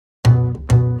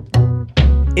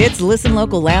It's Listen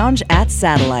Local Lounge at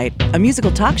Satellite, a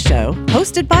musical talk show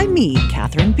hosted by me,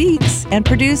 Catherine Beeks, and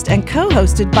produced and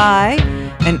co-hosted by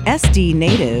an SD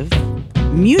native.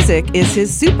 Music is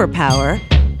his superpower.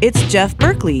 It's Jeff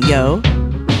Berkeley, yo.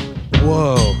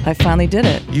 Whoa. I finally did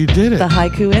it. You did it. The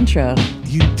haiku intro.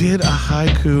 You did a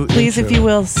haiku Please, intro. if you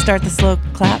will, start the slow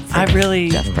clap for I really...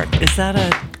 Jeff Berkeley. Is that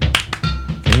a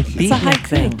Thank you. It's a beatnik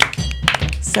thing?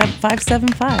 haiku.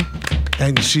 575.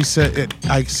 And she said,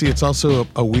 I see it's also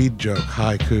a weed joke,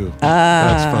 haiku.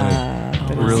 That's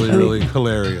funny. Really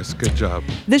hilarious. Good job.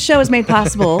 This show is made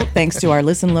possible thanks to our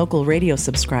Listen Local radio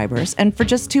subscribers. And for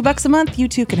just $2 a month, you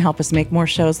too can help us make more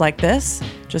shows like this.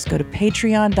 Just go to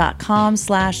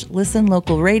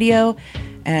patreon.com/listenlocalradio.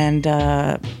 And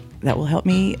that will help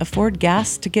me afford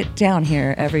gas to get down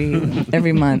here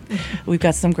every month. We've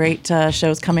got some great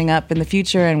shows coming up in the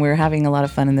future, and we're having a lot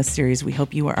of fun in this series. We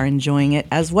hope you are enjoying it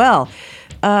as well.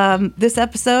 This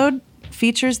episode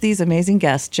features these amazing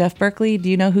guests. Jeff Berkeley, do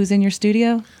you know who's in your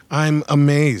studio? I'm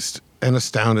amazed and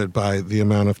astounded by the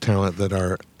amount of talent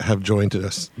that have joined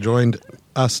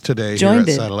us today here at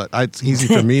Satellite. It's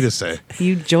easy for me to say.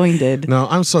 You joined it. No,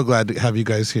 I'm so glad to have you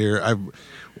guys here.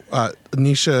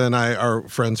 Nisha and I are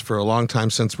friends for a long time,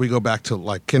 since we go back to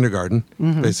like kindergarten,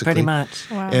 basically. Pretty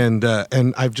much. Wow. And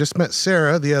I've just met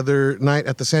Sarah the other night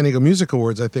at the San Diego Music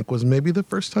Awards. I think was maybe the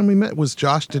first time we met. Was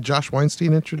Josh? Did Josh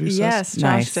Weinstein introduce us? Yes, Josh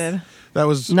Nice. did. That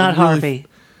was Not really, Harvey.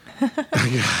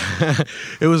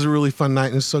 It was a really fun night,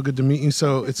 and it's so good to meet you.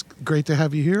 So it's great to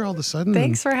have you here all of a sudden.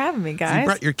 Thanks for having me, You guys.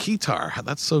 brought your guitar.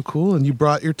 That's so cool. And you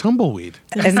brought your tumbleweed.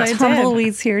 And I did.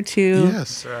 Tumbleweed's here too.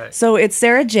 Yes. Right. So it's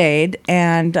Sarah Jade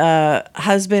and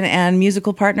husband and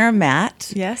musical partner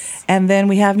Matt. Yes. And then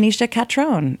we have Nisha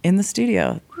Catrone in the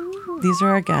studio. These are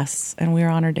our guests, and we're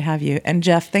honored to have you. And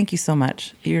Jeff, thank you so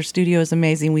much. Your studio is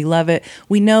amazing. We love it.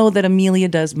 We know that Amelia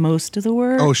does most of the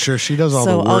work. Oh, sure. She does all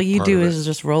the So work. all you part do of it. is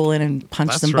just roll in and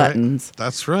punch That's some right. buttons.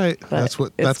 That's right. But it's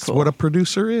That's cool. what a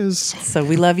producer is. So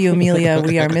we love you, Amelia.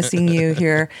 We are missing you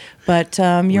here. But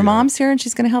your mom's here, and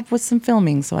she's going to help with some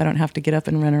filming, so I don't have to get up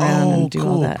and run around Oh, and do all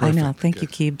cool. that. I know. Perfect. Thank you,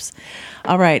 Keebs.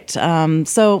 All right.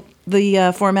 So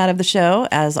the format of the show,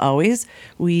 as always,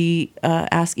 we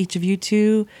ask each of you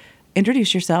to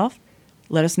introduce yourself.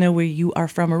 Let us know where you are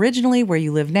from originally, where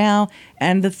you live now,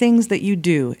 and the things that you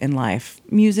do in life,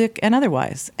 music and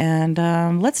otherwise. And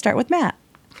let's start with Matt.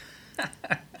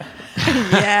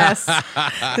 Yes.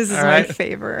 This is All my right.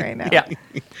 favorite right now. Yeah.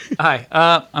 Hi.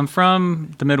 I'm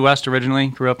from the Midwest originally.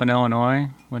 Grew up in Illinois.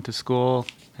 Went to school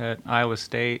at Iowa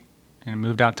State and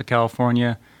moved out to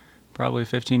California probably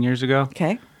 15 years ago.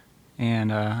 Okay.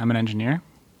 And I'm an engineer,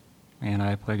 and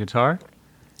I play guitar,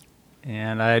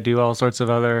 and I do all sorts of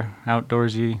other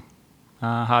outdoorsy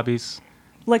hobbies.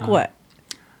 Like what?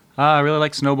 I really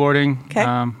like snowboarding, 'Kay.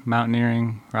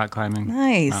 mountaineering, rock climbing,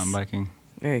 Nice. mountain biking,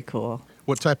 Very cool.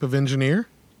 What type of engineer?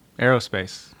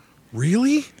 aerospace.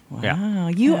 Really? Yeah. Wow.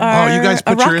 You are Oh, you guys a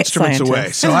put your rocket instruments away.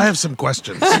 scientist. So I have some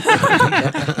questions. You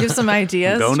have some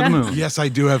ideas? Going to the Jeff? moon. Yes, I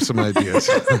do have some ideas.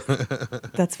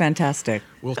 That's fantastic.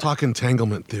 We'll talk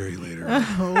entanglement theory later.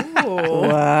 Oh.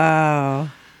 Wow.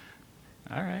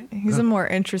 All right. He's a more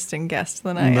interesting guest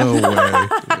than I am. No way. No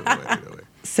way.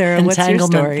 Sarah, what's your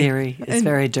Entanglement story? theory is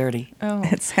very dirty. Oh.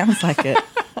 It sounds like it.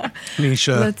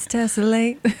 Nisha, Let's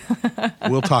tessellate.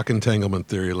 we'll talk entanglement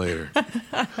theory later.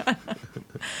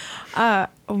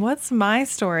 What's my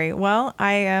story? Well,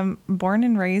 I am born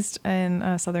and raised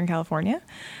in Southern California,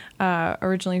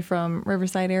 originally from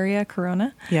Riverside area,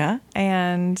 Corona. Yeah.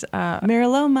 And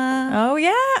Mariloma. oh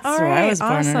yeah, all where right, I was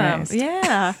born and awesome, raised.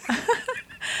 yeah.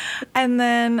 And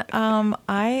then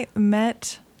I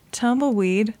met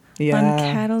Tumbleweed Yeah. on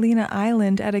Catalina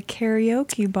Island at a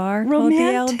karaoke bar called the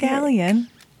El Romantic. Galleon.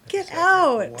 Get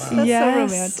out. That's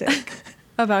Yes. so romantic.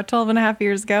 About 12 and a half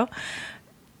years ago.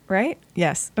 Right?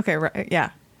 Yes. Okay, right.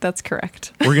 Yeah, that's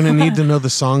correct. We're gonna need to know the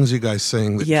songs you guys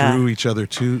sing that Yeah. drew you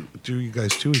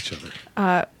guys to each other.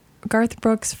 Garth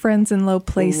Brooks' Friends in Low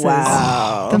Places.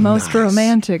 Wow. The most Nice.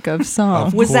 romantic of songs.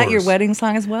 Of Was that your course. wedding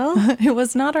song as well? It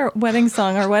was not our wedding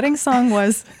song. Our wedding song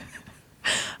was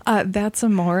That's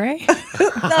Amore.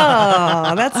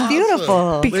 Oh, that's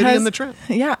beautiful. Lady in the Tramp.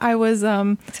 Yeah, I was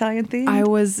Italian theme. I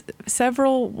was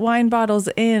several wine bottles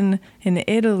in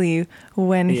Italy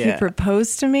when he Yeah.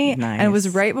 proposed to me. And it was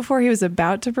Nice. right before he was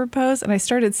about to propose, and I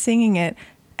started singing it.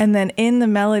 And then in the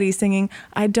melody singing,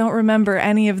 I don't remember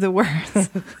any of the words.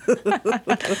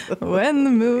 When the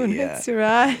moon hits your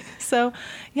eye. So,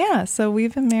 yeah, so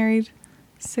we've been married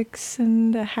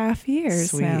 6.5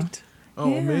 years Sweet. now. Oh,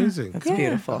 Yeah. amazing. That's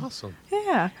beautiful. Awesome.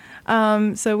 Yeah.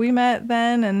 So we met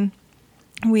then, and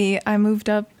I moved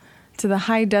up to the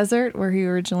high desert where he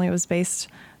originally was based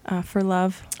for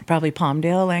love. Probably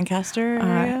Palmdale, Lancaster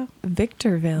area.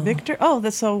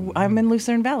 Victorville. So I'm in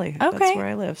Lucerne Valley. Okay. That's where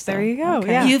I live. So. There you go.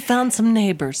 Okay. Yeah. You found some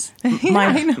neighbors.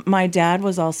 My dad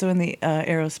was also in the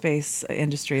aerospace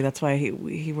industry. That's why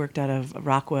he worked out of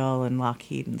Rockwell and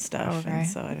Lockheed and stuff. Okay. And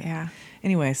so yeah.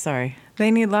 Anyway, sorry.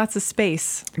 They need lots of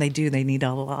space. They do. They need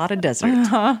a lot of desert.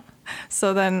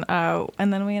 So then,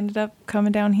 and then we ended up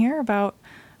coming down here about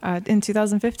in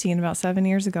 2015, about 7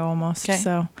 years ago almost. Okay.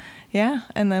 So, yeah.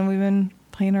 And then we've been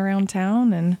playing around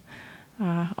town and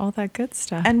all that good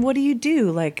stuff. And what do you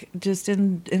do, like, just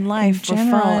in life, in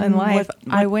general, for fun? in life? What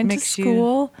I went to makes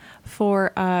school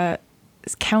for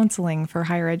counseling for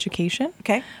higher education.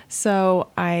 Okay.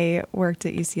 So I worked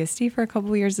at UCSD for a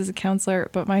couple of years as a counselor,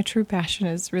 but my true passion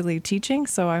is really teaching.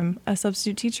 So I'm a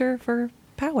substitute teacher for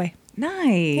Poway.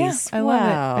 Nice. Yeah, I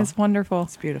love it. It's wonderful.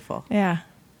 It's beautiful. Yeah.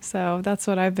 So that's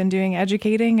what I've been doing,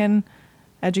 educating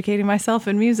myself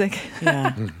in music.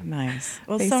 Yeah, nice.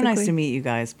 Well, it's so nice Basically. to meet you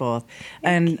guys both.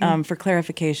 And for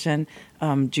clarification,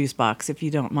 Juicebox, if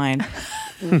you don't mind,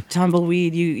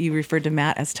 Tumbleweed, you referred to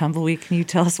Matt as Tumbleweed. Can you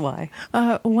tell us why?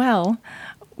 Well,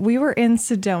 we were in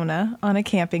Sedona on a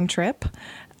camping trip.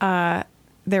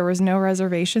 There was no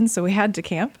reservation, so we had to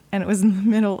camp, and it was in the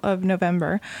middle of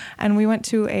November. And we went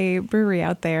to a brewery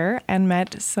out there and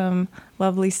met some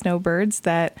lovely snowbirds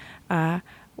that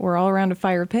were all around a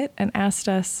fire pit and asked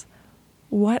us,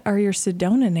 what are your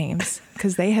Sedona names?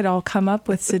 Because they had all come up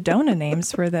with Sedona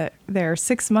names for their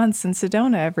 6 months in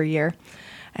Sedona every year.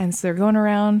 And so they're going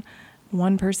around.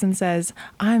 One person says,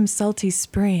 I'm Salty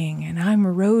Spring, and I'm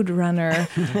Road Runner.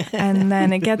 And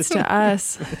then it gets to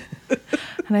us.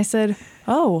 And I said,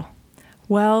 oh,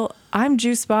 well, I'm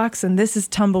Juicebox, and this is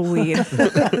Tumbleweed.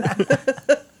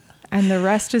 And the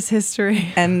rest is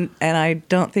history. And I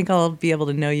don't think I'll be able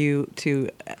to know you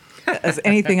as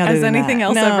anything other than anything that.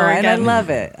 else No, ever and again. I love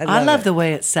it. I love the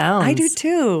way it sounds. I do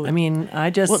too. I mean, Well,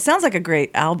 it sounds like a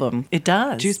great album. it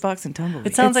does. Juicebox and Tumbleweed.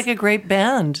 It sounds like a great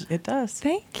band. It does.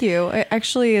 Thank you. It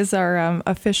actually is our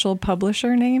official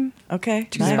publisher name. Okay.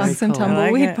 Very Juicebox and cool. I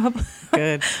like Tumbleweed. it.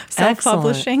 Good.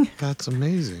 Self-publishing. That's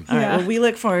amazing. All right. Yeah. Well, we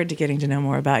look forward to getting to know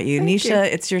more about you. Thank Nisha,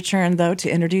 you. it's your turn, though, to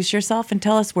introduce yourself and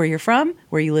tell us where you're from,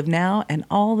 where you live now, and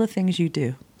all the things you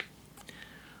do.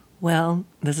 Well,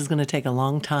 this is going to take a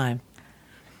long time.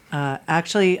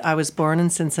 Actually, I was born in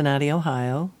Cincinnati,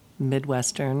 Ohio,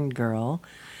 Midwestern girl.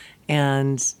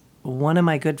 And one of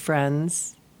my good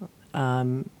friends,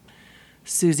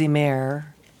 Susie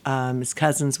Mayer, is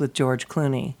cousins with George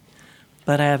Clooney.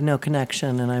 But I have no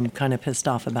connection, and I'm kind of pissed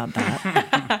off about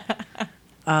that.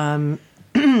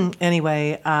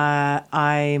 Anyway,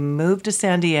 I moved to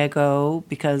San Diego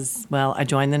because, well, I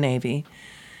joined the Navy.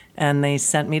 And they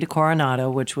sent me to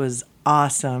Coronado, which was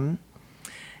awesome.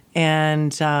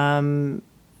 And the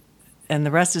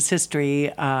rest is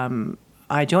history.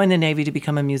 I joined the Navy to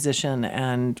become a musician,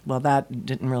 and, well, that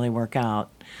didn't really work out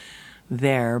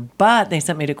there. But they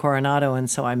sent me to Coronado, and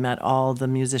so I met all the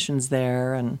musicians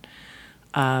there and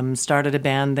started a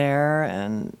band there.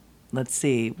 And let's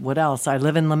see, what else? I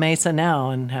live in La Mesa now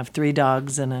and have 3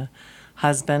 dogs and a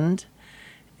husband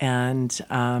and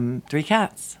 3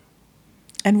 cats.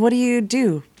 And what do you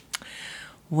do?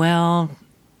 Well,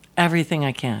 everything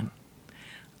I can.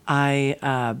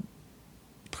 I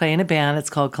play in a band.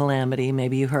 It's called Calamity.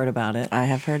 Maybe you heard about it. I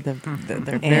have heard they're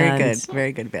very And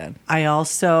very good band. I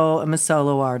also am a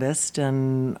solo artist,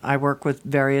 and I work with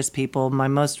various people. My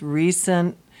most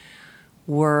recent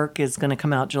work is going to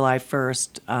come out July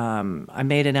 1st. I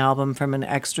made an album from an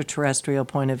extraterrestrial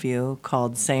point of view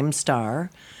called Same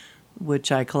Star,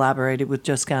 which I collaborated with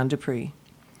Josquin Dupree.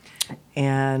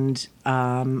 And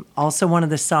also one of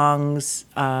the songs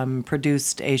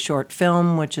produced a short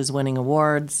film, which is winning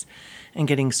awards and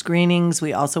getting screenings.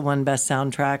 We also won Best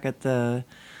Soundtrack at the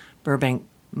Burbank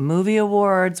Movie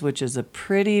Awards, which is a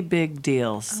pretty big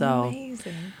deal. So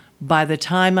Amazing. by the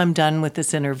time I'm done with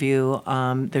this interview,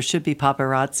 there should be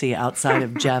paparazzi outside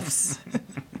of Jeff's.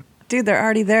 Dude, they're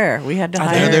already there. We had to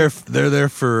hire. They're there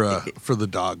for the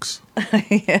dogs.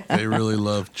 They really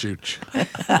love Chooch.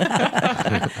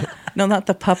 No, not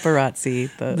the paparazzi.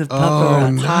 The Oh,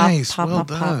 paparazzi. nice. Well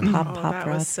done. Pop, Oh, that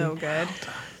was paparazzi. so good.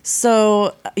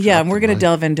 So, yeah, and we're going to mic.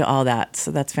 delve into all that.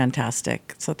 So that's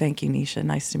fantastic. So thank you, Nisha.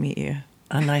 Nice to meet you.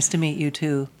 Nice to meet you,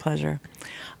 too. Pleasure.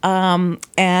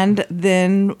 And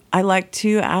then I like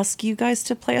to ask you guys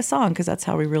to play a song because that's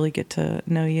how we really get to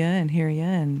know you and hear you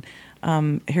and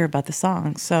hear about the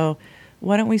song. So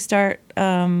why don't we start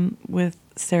with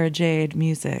Sarah Jade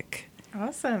Music?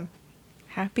 Awesome.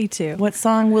 Happy to. What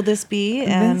song will this be?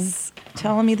 And This-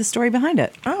 tell me the story behind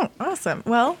it. Oh, awesome.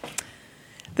 Well,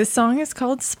 the song is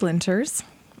called Splinters,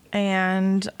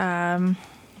 and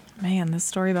Man, the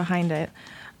story behind it.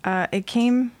 It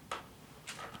came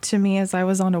to me as I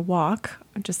was on a walk,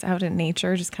 just out in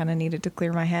nature, just kind of needed to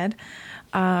clear my head.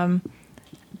 And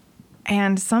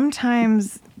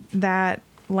sometimes that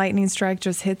lightning strike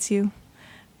just hits you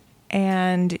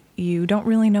and you don't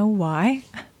really know why.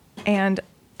 And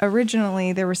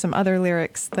originally there were some other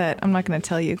lyrics that I'm not going to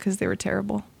tell you because they were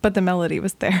terrible, but the melody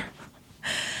was there.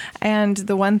 And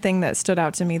the one thing that stood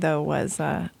out to me, though, was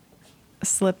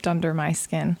slipped under my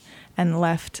skin and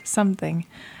left something.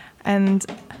 And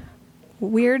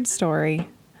weird story,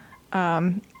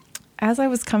 as I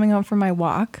was coming home from my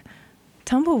walk,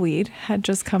 Tumbleweed had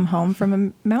just come home from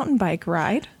a mountain bike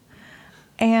ride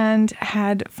and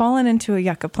had fallen into a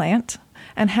yucca plant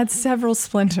and had several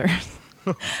splinters.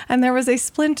 And there was a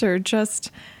splinter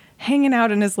just hanging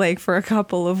out in his leg for a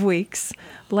couple of weeks,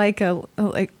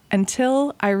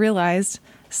 until I realized,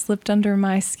 slipped under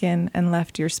my skin and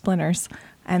left your splinters.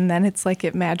 And then it's like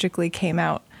it magically came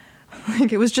out.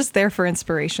 Like it was just there for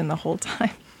inspiration the whole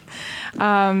time.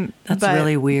 That's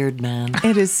really weird, man.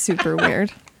 It is super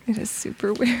weird. It is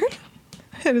super weird.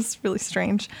 It is really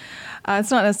strange.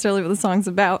 It's not necessarily what the song's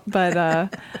about,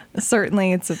 but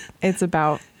certainly it's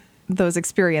about those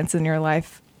experiences in your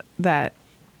life that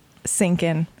sink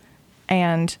in.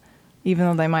 And even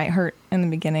though they might hurt in the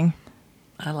beginning,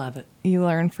 I love it. You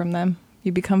learn from them.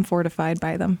 You become fortified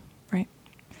by them, right?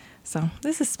 So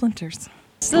this is Splinters.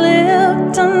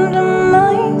 Slipped under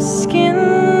my skin,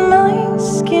 my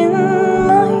skin,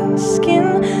 my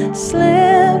skin.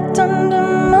 Slipped under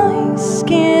my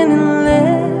skin and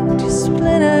left you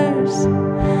splinters.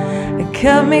 It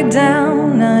cut me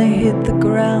down, I hit the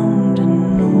ground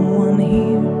and no one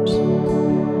hears.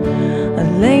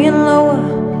 I'm laying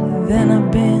lower than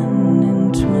I've been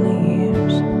in 20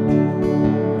 years.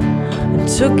 I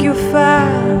took your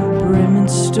fire, brim and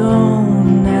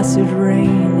stone, acid rain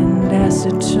and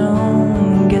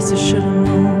acetone. Guess I should've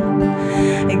known.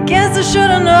 I guess I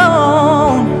should've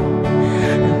known.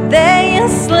 Then you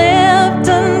slipped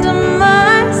under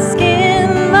my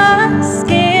skin, my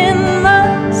skin,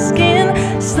 my skin.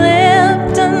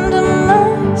 Slipped under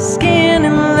my skin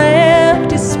and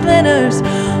left you splinters.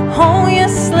 Oh, you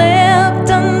slipped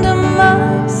under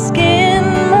my skin,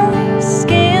 my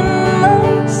skin,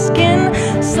 my skin.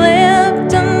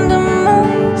 Slipped under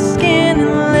my skin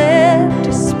and left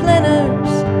you splinters.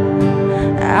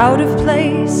 Out of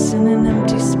place in an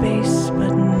empty space,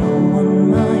 but no one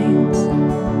minds.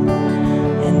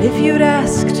 And if you'd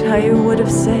asked, I would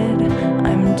have said,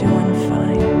 I'm doing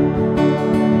fine.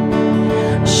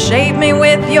 Shape me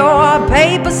with your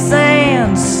paper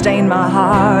sand, stain my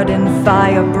heart in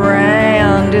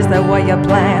firebrand. Is that what you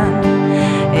planned?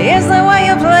 Is that what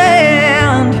you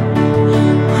planned?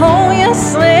 Oh, you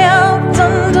slipped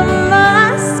under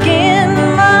my skin,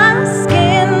 my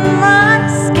skin, my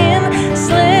skin.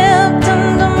 Slipped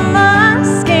under my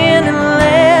skin and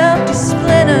left you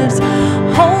splinters.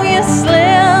 Oh, you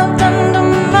slipped under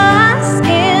my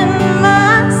skin,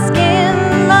 my skin,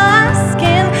 my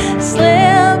skin.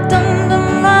 Slipped under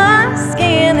my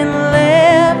skin and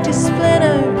left you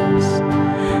splinters.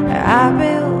 I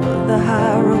built the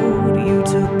high road, you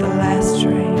took the last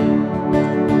train.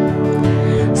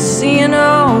 Seeing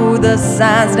all the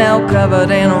signs now covered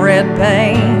in red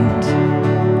paint,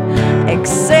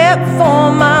 except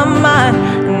for my mind,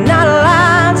 not a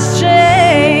lot's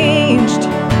changed.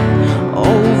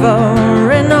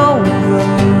 Over and over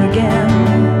again,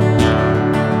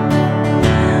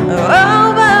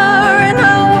 over and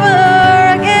over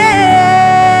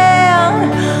again.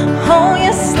 Oh,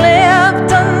 you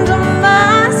slipped under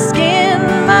my skin,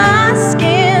 my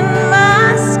skin,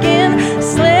 my skin.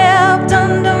 Slipped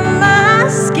under my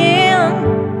skin.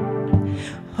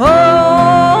 Oh,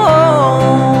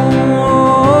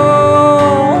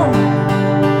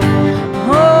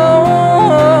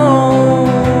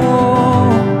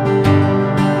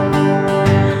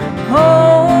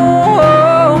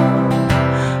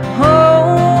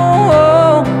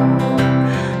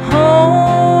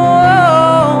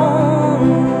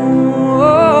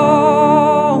 oh,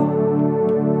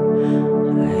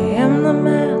 I am the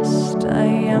mast, I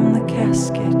am the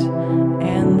casket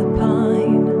and the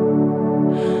pine,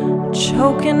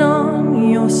 choking on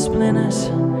your splinters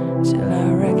till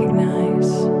I recognize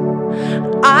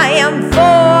I am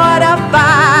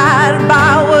fortified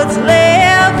by what's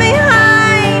left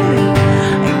behind.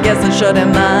 I guess I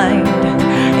shouldn't mind,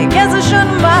 I guess I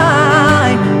shouldn't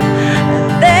mind.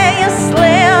 There you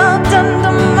slipped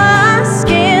under my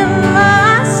skin,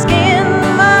 my skin,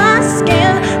 my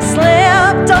skin.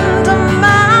 Slipped under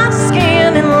my skin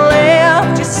and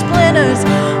left you splinters.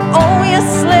 Oh, you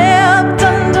slipped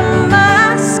under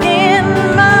my skin,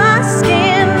 my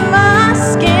skin, my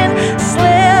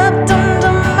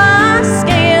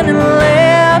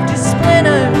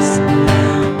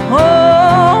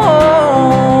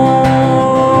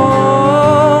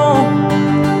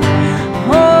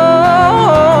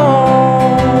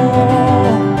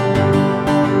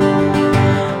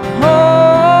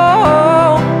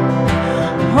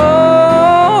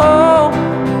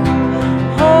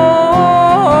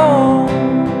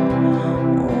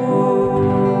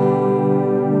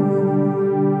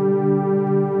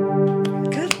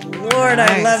Lord,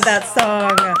 I love that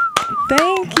song.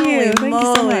 Thank you. Holy Thank you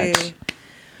so moly. much.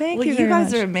 Thank Well, you you very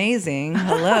guys much. are amazing.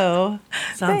 Hello.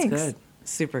 Sounds Thanks. good.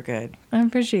 Super good. I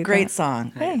appreciate Great that.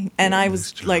 song. Thank And I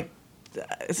was like,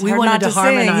 it's We hard wanted not to to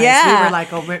harmonize. Sing. Yeah. We were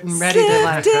like, ready to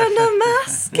like. Slipped in the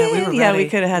mask. Yeah, we were Yeah, we ready.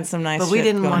 could have had some nice But we shit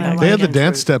didn't going wanna on. like- They had the Against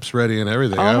dance Ruth. steps ready and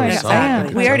everything. Oh I my was God. solid.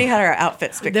 Exactly. We already had our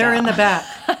outfits picked They're out. in the back.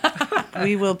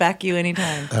 We will back you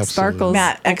anytime. Absolutely. Sparkles.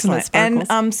 Matt, Ultimate excellent. sparkles.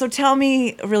 And so tell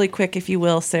me really quick, if you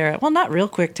will, Sarah. Well, not real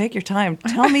quick. Take your time.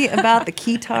 Tell me about the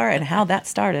guitar and how that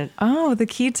started. Oh, the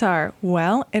guitar.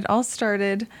 Well, it all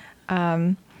started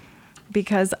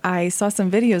because I saw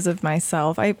some videos of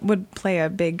myself. I would play a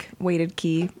big weighted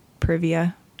key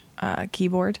Privia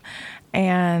keyboard.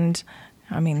 And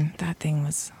I mean, that thing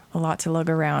was a lot to lug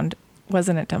around.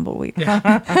 Wasn't it, Tumbleweed?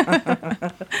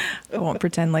 I won't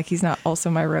pretend like he's not also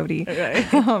my roadie.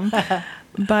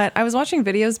 But I was watching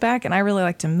videos back, and I really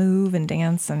like to move and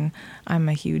dance, and I'm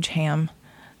a huge ham,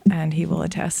 and he will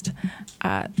attest.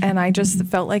 And I just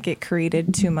felt like it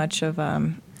created too much of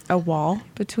a wall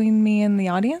between me and the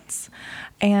audience.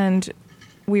 And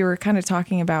we were kind of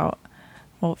talking about,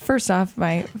 well, first off,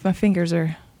 my fingers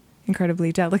are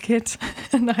incredibly delicate,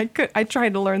 and I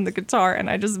tried to learn the guitar, and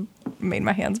I just made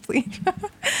my hands bleed.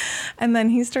 And then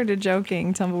he started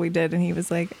joking, Tumbleweed did, and he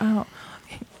was like, "Oh,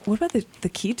 what about the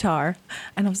guitar?"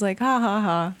 And I was like, "Ha ha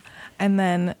ha!" And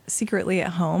then secretly at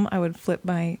home, I would flip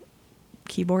my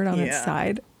keyboard on its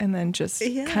side and then just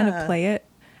kind of play it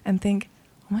and think,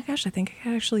 "Oh my gosh, I think I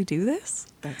could actually do this."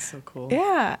 That's so cool.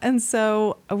 Yeah, and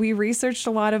so we researched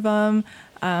a lot of them.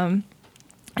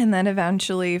 And then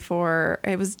eventually it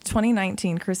was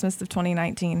 2019, Christmas of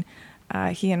 2019,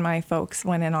 he and my folks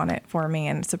went in on it for me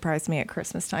and surprised me at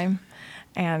Christmas time.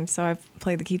 And so I've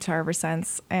played the guitar ever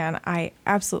since, and I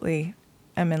absolutely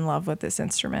am in love with this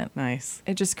instrument. Nice.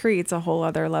 It just creates a whole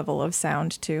other level of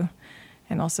sound too.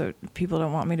 And also, people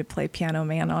don't want me to play Piano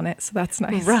Man on it, so that's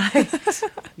nice. Right.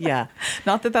 Yeah.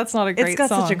 Not that that's not a great It's got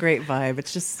song. such a great vibe.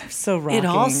 It's just so rocking.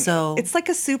 also- It's like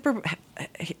a super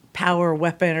power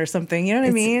weapon or something. You know what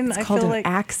I mean? It's I called feel an like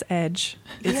axe edge.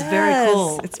 It's Yes, very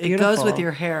cool. it's It goes with beautiful.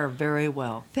 your hair very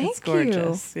well. Thank it's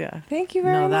gorgeous. you. Yeah. Thank you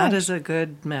very No, much. that is a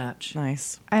good match.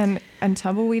 Nice. And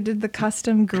Tumbleweed did the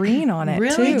custom green on it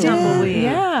Really, too. Tumbleweed?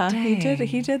 Yeah, he did.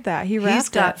 He did that. He He's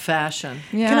wrapped got it. fashion.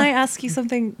 Yeah. Can I ask you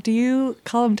something? Do you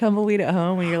call him Tumbleweed at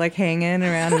home when you're like hanging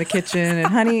around in the kitchen and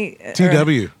honey?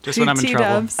 TW. Just when I'm in trouble.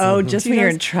 T-dubs. Oh, just when you're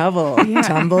in trouble. Tumbleweed.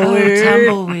 Oh,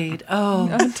 tumbleweed.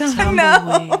 Oh,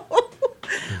 tumbleweed.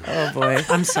 Oh boy.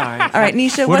 I'm sorry. All right,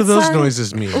 Nisha. What do those song-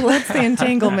 noises mean? What's the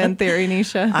entanglement theory,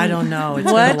 Nisha? I don't know.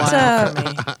 It's What? been a while for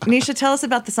me. Nisha, tell us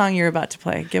about the song you're about to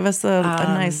play. Give us a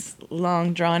nice,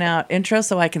 long, drawn-out intro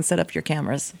so I can set up your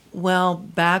cameras. Well,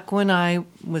 back when I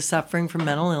was suffering from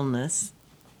mental illness,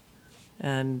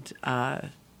 and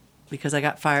because I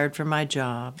got fired from my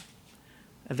job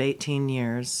of 18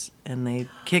 years, and they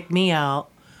kicked me out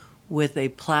with a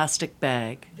plastic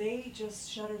bag. They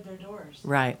just shuttered their doors.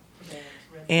 Right.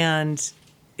 And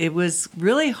it was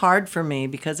really hard for me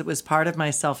because it was part of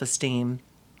my self-esteem.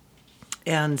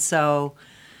 And so,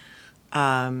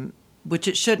 which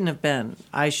it shouldn't have been.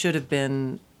 I should have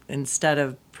been, instead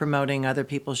of promoting other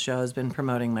people's shows, been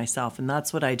promoting myself. And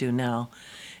that's what I do now.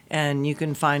 And you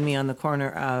can find me on the corner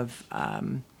of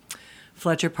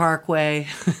Fletcher Parkway.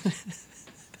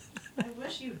 I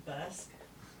wish you'd busk.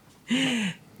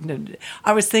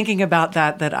 I was thinking about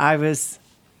that I was,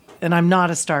 and I'm not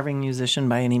a starving musician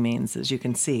by any means, as you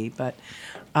can see, but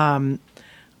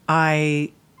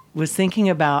I was thinking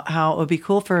about how it would be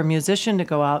cool for a musician to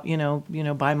go out,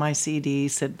 buy my CD,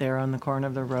 sit there on the corner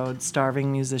of the road,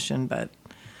 starving musician, but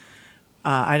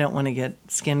I don't want to get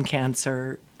skin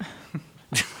cancer.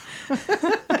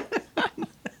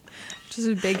 Just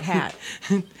a big hat.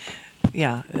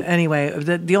 Yeah. Anyway,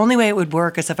 the only way it would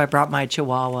work is if I brought my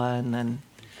Chihuahua, and then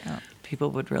people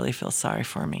would really feel sorry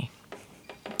for me.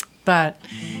 But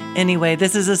anyway,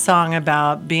 this is a song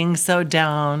about being so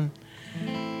down.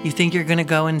 You think you're going to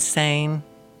go insane.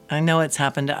 I know it's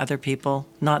happened to other people,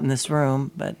 not in this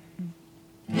room, but.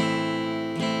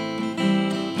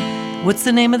 What's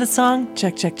the name of the song?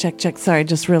 Check. Sorry,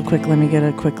 just real quick. Let me get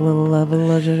a quick little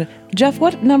level. Jeff,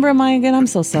 what number am I again? I'm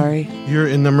so sorry. You're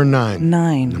in number 9.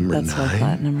 9. Number That's what I 9?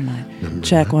 thought. Number 9. Number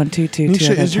Check 9. 1, 2, 2, 2.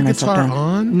 Nisha, is your guitar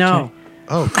on? No.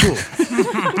 Oh, cool.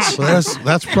 So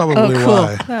that's probably cool.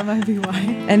 why. That might be why.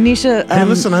 And Nisha, Hey,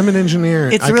 listen, I'm an engineer.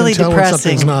 It's I can really tell depressing. when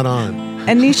something's not on.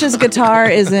 and Nisha's guitar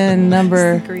is in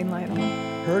number Green light on.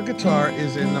 Her guitar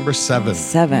is in number 7.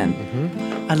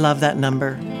 7. I love that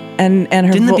number. And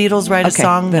her Didn't the Beatles write a Okay,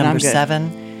 song, then I'm number good.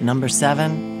 7? Number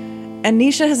 7? And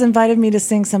Nisha has invited me to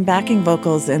sing some backing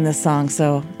vocals in this song,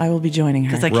 so I will be joining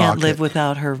her. Because I can't live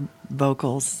without her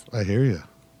vocals. I hear you.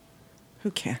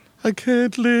 Who can? I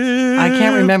can't live. I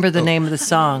can't remember the name of the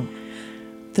song.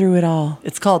 Through It All.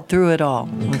 It's called Through It All.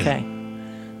 Okay.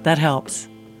 That helps.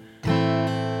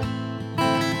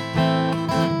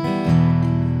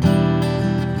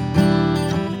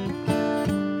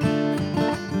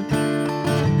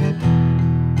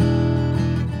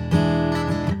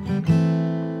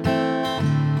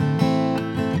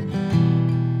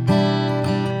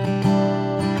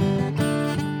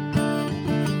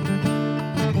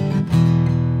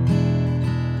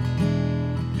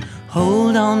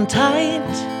 Hold on tight,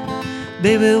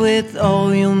 baby, with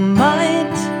all your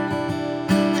might.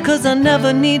 'Cause I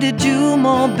never needed you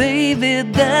more, baby,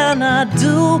 than I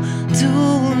do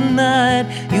tonight.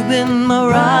 You've been my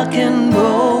rock and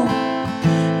roll.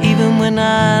 Even when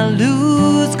I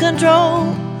lose control,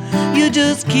 you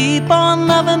just keep on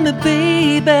loving me,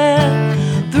 baby,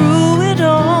 through it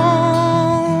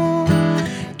all.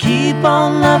 Keep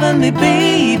on loving me,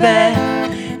 baby,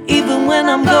 even when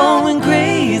I'm going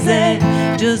crazy.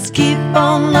 Just keep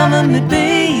on loving me,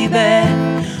 baby,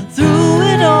 through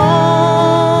it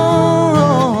all.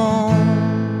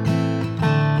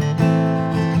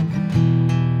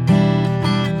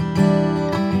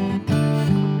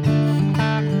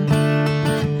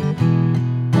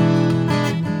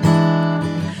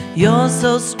 You're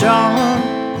so strong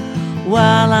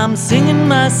while I'm singing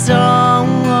my song.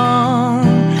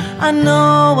 I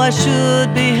know I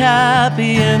should be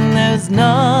happy and there's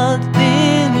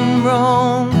nothing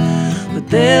wrong, but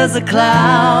there's a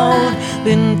cloud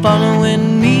been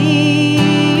following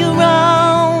me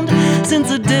around since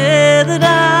the day that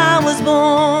I was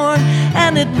born,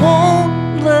 and it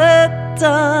won't let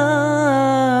down.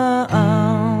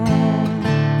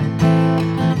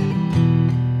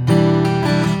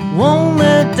 Won't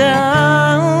let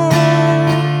down.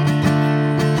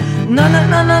 Na na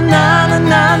na na na na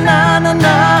na na na na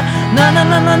na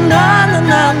na na na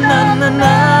na na na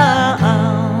na.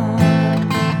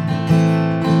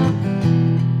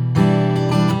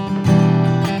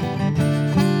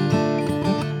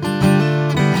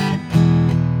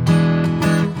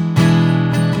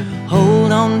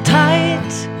 Hold on tight,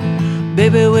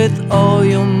 baby, with all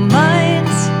your might.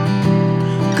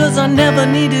 'Cause I never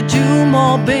needed you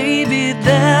more, baby,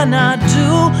 than I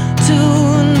do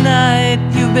tonight.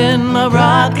 You've been my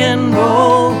rock and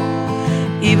roll.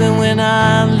 Even when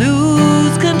I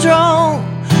lose control,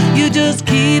 you just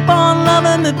keep on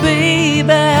loving me,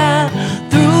 baby,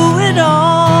 through it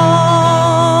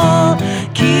all.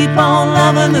 Keep on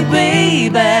loving me,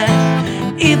 baby,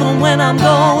 even when I'm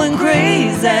going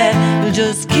crazy. You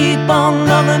just keep on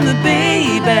loving me,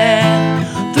 baby,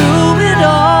 through it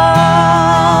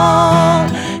all.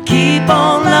 Keep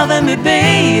on loving me,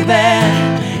 baby,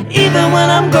 even when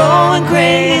I'm going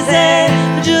crazy.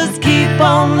 Just keep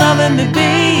on loving me,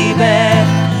 baby,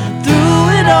 through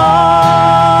it all.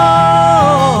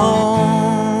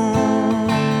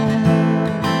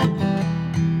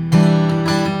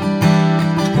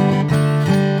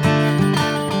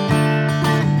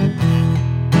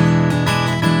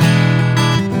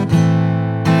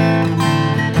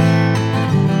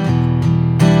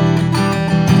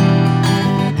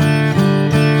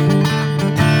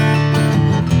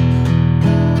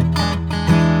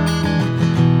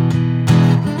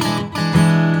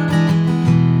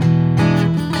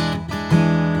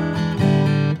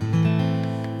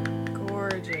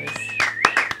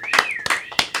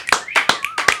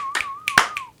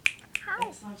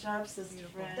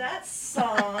 That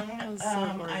song,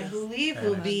 I believe,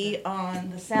 will be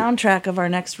on the soundtrack of our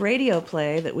next radio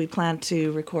play that we plan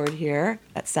to record here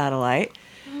at Satellite.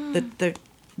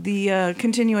 The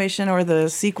continuation or the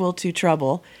sequel to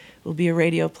Trouble will be a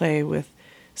radio play with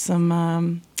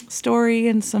some story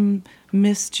and some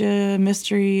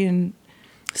mystery and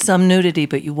some nudity,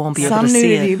 but you won't be able to see it. Some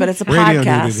nudity, but it's a Radio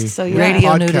podcast. nudity. So yeah.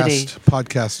 Radio nudity.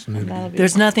 Podcast nudity.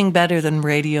 There's nothing better than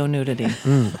radio nudity.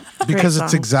 Because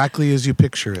it's song. exactly as you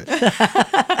picture it.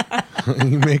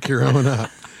 You make your own up.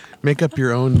 Make up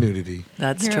your own nudity.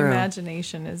 That's Your true.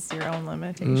 imagination is your own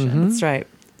limitation. That's right.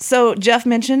 So Jeff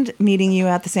mentioned meeting you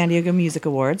at the San Diego Music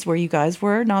Awards, where you guys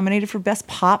were nominated for Best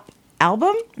Pop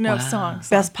Album, No, songs.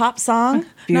 Best Pop Song.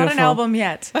 Beautiful. Not an album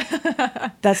yet.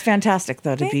 That's fantastic,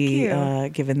 though, to Thank be you.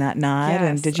 Given that nod. Yes,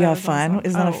 And did you that have was fun? awesome.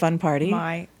 Isn't that a Oh, fun party?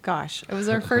 My gosh. It was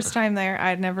our first time there.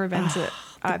 I'd never been to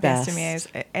the best.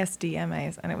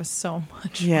 SDMAs, and it was so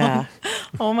much Yeah. fun.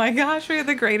 Oh my gosh, we had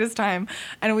the greatest time.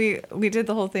 And we did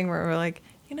the whole thing where we're like,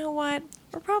 you know what?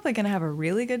 We're probably going to have a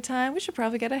really good time. We should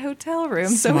probably get a hotel room.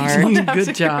 Smart. So we don't have Good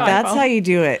to job. drive That's home. how you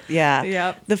do it. Yeah.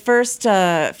 Yep. The first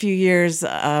few years,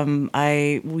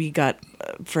 we got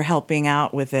for helping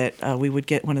out with it. We would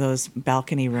get one of those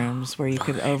balcony rooms where you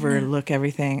could overlook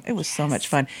everything. It was so much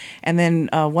fun. And then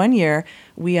one year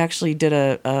we actually did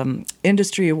a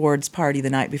industry awards party the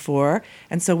night before,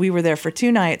 and so we were there for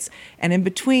 2 nights. And in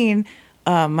between,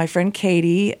 my friend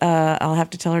Katie, I'll have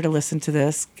to tell her to listen to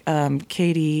this.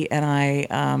 Katie and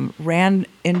I ran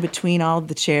in between all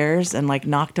the chairs and like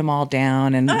knocked them all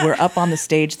down, and we're up on the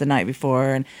stage the night before.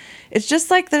 And it's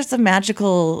just like there's a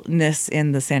magicalness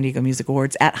in the San Diego Music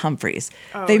Awards at Humphreys.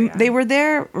 They were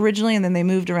there originally, and then they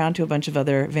moved around to a bunch of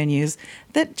other venues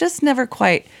that just never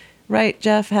quite. Right,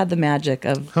 Jeff had the magic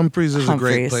of Humphreys is a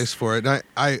great place for it.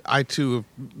 I too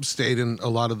have stayed in a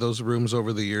lot of those rooms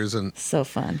over the years, and so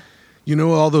fun. you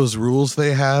know all those rules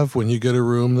they have when you get a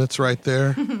room that's right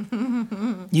there?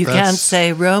 You can't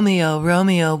say, Romeo,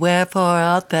 Romeo, wherefore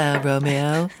art thou,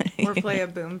 Romeo? Or play a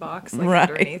boombox like Right.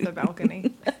 underneath a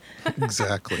balcony.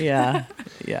 Exactly. Yeah.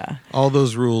 All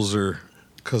those rules are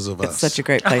because of It's us. such a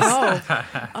great place. Oh,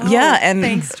 Yeah, and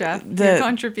thanks, Jeff. the- Your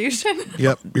contribution.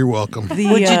 Yep, you're welcome. The,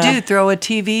 What'd you do? Throw a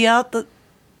TV out the...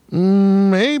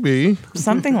 Maybe.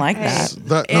 Something like that.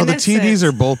 The TVs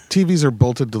are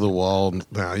bolted to the wall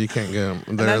now. You can't get them.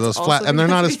 They're that's those also flat, and they're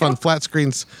not because as fun. we don't- Flat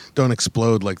screens don't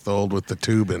explode like the old with the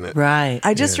tube in it. Right.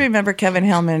 I just remember Kevin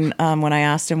Hellman when I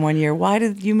asked him one year, why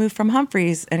did you move from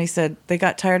Humphreys? And he said they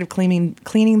got tired of cleaning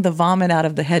the vomit out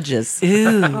of the hedges.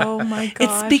 Ew. Oh my gosh.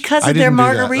 It's because I of their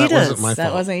didn't do that. margaritas. That wasn't my That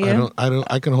fault. wasn't you?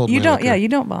 I can hold You my don't, liquor. yeah, you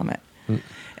don't vomit.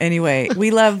 Anyway,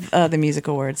 we love the music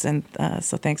awards, and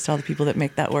so thanks to all the people that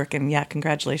make that work. And yeah,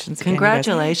 congratulations. again, you guys.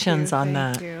 Congratulations on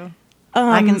that. Thank you.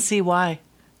 I can see why.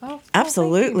 Oh, well,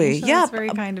 Absolutely, thank you, Nisha. yeah. That's very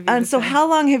kind of you. And to so, say. how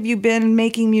long have you been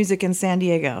making music in San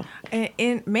Diego?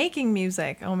 In making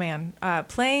music, oh man,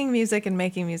 playing music and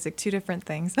making music, 2 different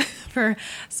things.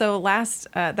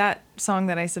 That song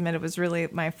that I submitted was really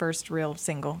my first real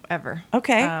single ever.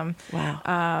 Okay. Wow.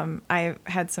 I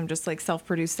had some just like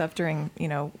self-produced stuff during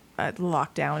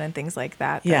lockdown and things like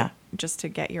that. Yeah. Just to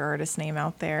get your artist name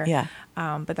out there. Yeah.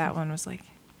 But that one was like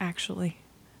actually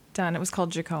done. It was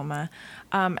called Jacoma.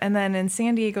 And then in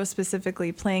San Diego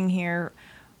specifically, playing here,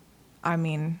 I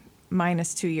mean,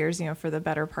 minus 2 years, for the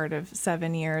better part of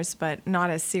 7 years, but not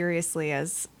as seriously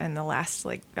as in the last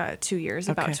 2 years,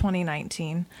 about Okay.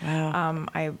 2019. Wow.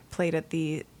 I played at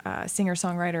the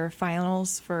singer-songwriter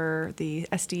finals for the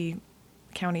SD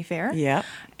County Fair. Yeah.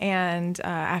 And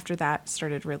after that,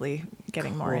 started really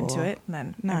getting more into Cool. it. And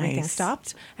then everything Nice.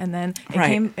 stopped. And then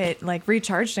Right. it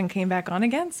recharged and came back on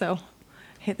again. So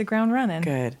hit the ground running.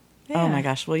 Good. Yeah. Oh my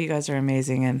gosh. Well, you guys are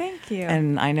amazing. And Thank you.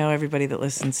 And I know everybody that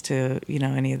listens to,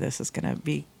 any of this is going to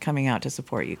be coming out to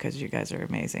support you because you guys are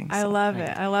amazing. I So, love right.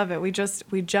 it. I love it. We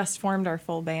just formed our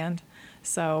full band.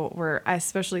 So we're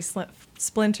especially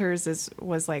Splinters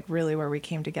was like really where we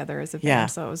came together as a band. Yeah.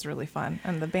 So it was really fun.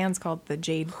 And the band's called The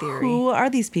Jade Theory. Who are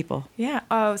these people? Yeah.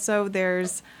 Oh, so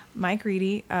there's Mike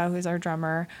Reedy, who's our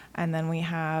drummer, and then we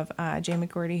have Jay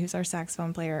McGordy, who's our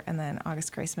saxophone player, and then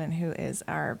August Kreisman, who is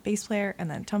our bass player, and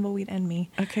then Tumbleweed and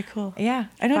me. Okay, cool. Yeah.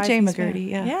 I know 5 Jay piece band. McGurdy.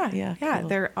 Yeah. Yeah. Cool.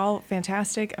 They're all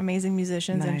fantastic, amazing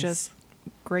musicians, and Nice. just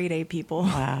grade A people.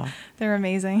 Wow. They're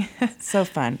amazing. So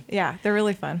fun. Yeah, they're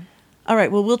really fun. All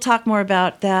right. Well, we'll talk more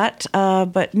about that.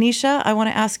 But Nisha, I want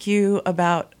to ask you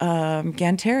about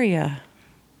Gantaria.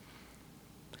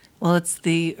 Well, it's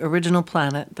the original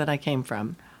planet that I came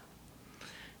from.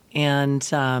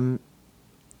 And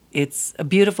it's a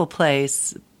beautiful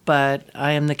place, but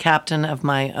I am the captain of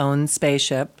my own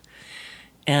spaceship.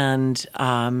 And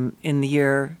in the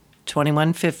year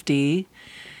 2150,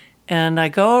 and I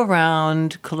go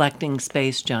around collecting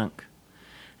space junk.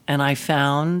 And I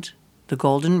found the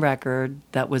golden record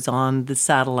that was on the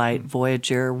satellite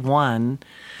Voyager 1,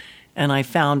 and I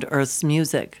found Earth's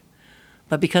music.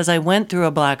 But because I went through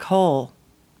a black hole,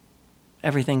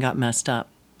 everything got messed up.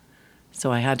 So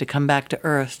I had to come back to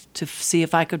Earth to see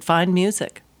if I could find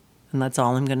music. And that's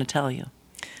all I'm going to tell you.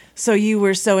 So you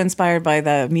were so inspired by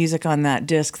the music on that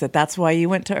disc that's why you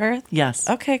went to Earth? Yes.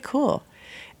 Okay, cool.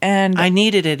 And I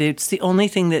needed it. It's the only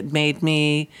thing that made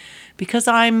me, because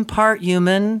I'm part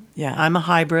human. Yeah. I'm a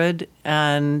hybrid.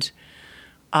 And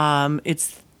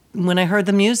it's when I heard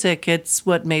the music, it's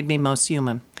what made me most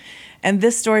human. and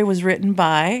this story was written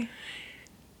by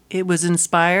It was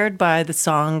inspired by the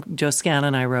song Joe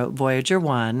Scanlon and I wrote, Voyager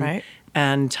 1. Right.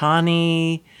 And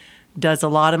Tawny does a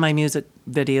lot of my music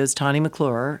videos, Tawny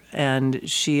McClure, and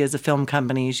she is a film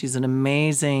company. She's an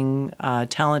amazing,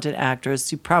 talented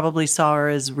actress. You probably saw her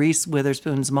as Reese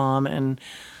Witherspoon's mom in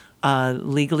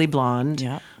Legally Blonde,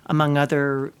 Yeah. among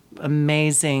other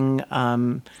amazing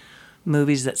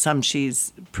movies that some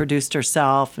she's produced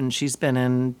herself, and she's been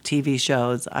in TV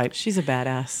shows. She's a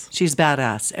badass. She's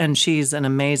badass, and she's an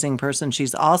amazing person.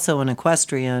 She's also an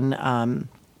equestrian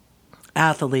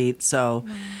athlete. So,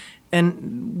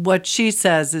 and what she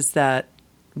says is that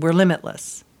we're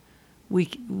limitless.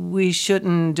 We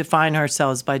shouldn't define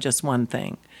ourselves by just one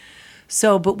thing.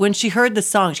 So, but when she heard the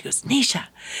song, she goes, Nisha,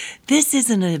 this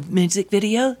isn't a music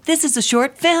video. This is a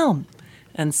short film.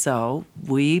 And so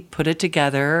we put it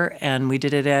together, and we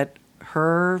did it at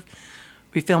her.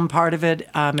 We filmed part of it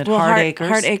at Hard Acres.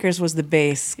 Hard Acres was the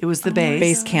base. It was the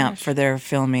base camp for their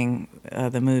filming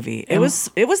the movie. It was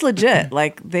legit.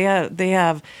 Like they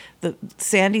have the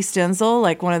Sandy Stenzel,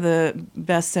 like one of the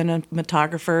best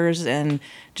cinematographers, and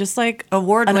just like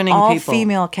award-winning an people.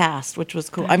 all-female cast, which was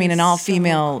cool. I mean, an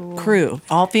all-female crew,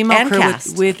 all-female crew,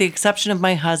 cast. with the exception of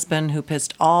my husband, who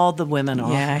pissed all the women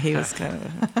off. Yeah, he was kind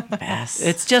of the best.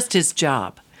 It's just his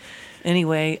job.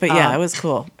 Anyway, but yeah, it was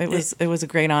cool. It was a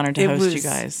great honor to host you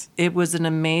guys. It was an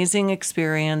amazing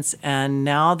experience, and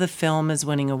now the film is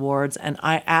winning awards. And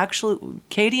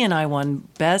Katie and I won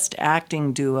Best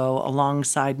Acting Duo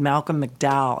alongside Malcolm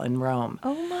McDowell in Rome.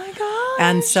 Oh my gosh!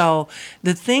 And so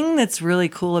the thing that's really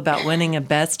cool about winning a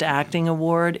Best Acting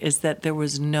Award is that there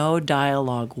was no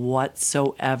dialogue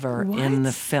whatsoever in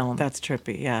the film. That's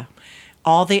trippy. Yeah,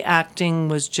 all the acting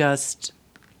was just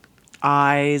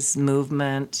eyes,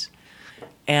 movement.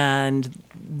 And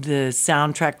the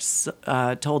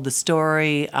soundtrack told the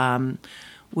story.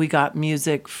 We got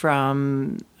music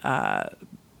from.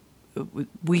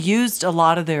 We used a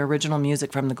lot of the original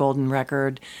music from the Golden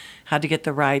Record. Had to get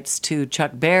the rights to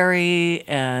Chuck Berry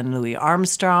and Louis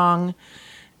Armstrong,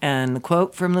 and the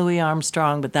quote from Louis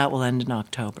Armstrong. But that will end in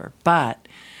October. But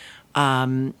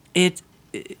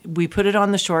we put it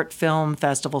on the short film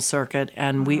festival circuit,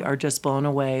 and we are just blown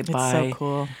away by. It's so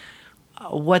cool.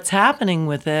 What's happening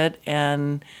with it.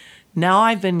 And now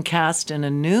I've been cast in a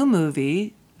new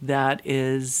movie that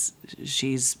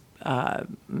she's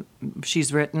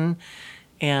written,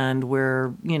 and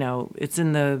it's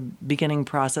in the beginning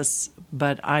process,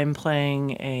 but I'm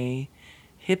playing a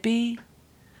hippie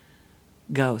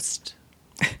ghost.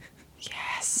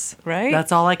 Yes, right?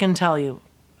 That's all I can tell you.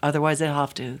 Otherwise I'd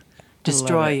have to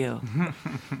destroy you.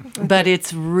 But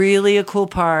it's really a cool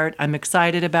part. I'm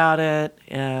excited about it,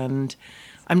 and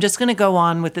I'm just going to go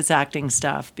on with this acting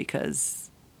stuff because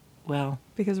we're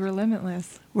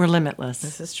limitless. We're limitless.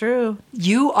 This is true.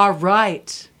 You are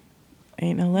right.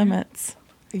 Ain't no limits.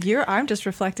 I'm just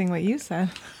reflecting what you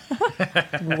said.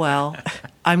 Well,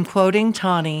 I'm quoting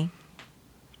Tawny,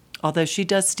 although she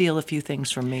does steal a few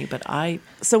things from me, but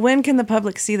So when can the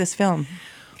public see this film?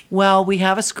 Well, we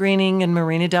have a screening in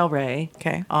Marina Del Rey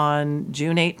on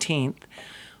June 18th,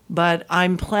 but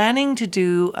I'm planning to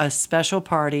do a special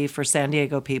party for San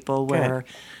Diego people where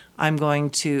I'm going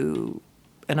to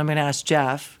ask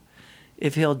Jeff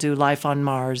if he'll do Life on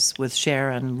Mars with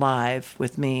Sharon live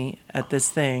with me at this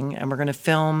thing, and we're going to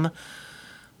film.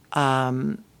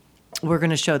 We're going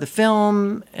to show the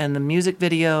film and the music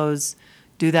videos.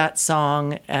 Do that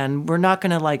song, and we're not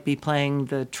going to be playing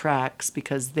the tracks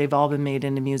because they've all been made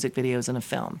into music videos in a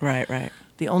film. Right.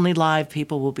 The only live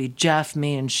people will be Jeff,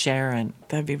 me, and Sharon.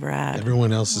 That'd be rad.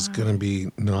 Everyone else is going to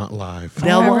be not live.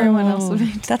 Everyone else will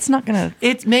be. That's not going to.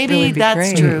 It's maybe really be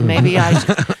that's great. true. Maybe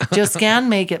Joscan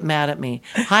may get mad at me.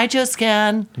 Hi,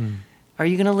 Joscan. Are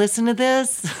you going to listen to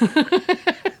this?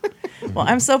 Well,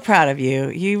 I'm so proud of you.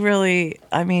 You really,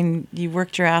 you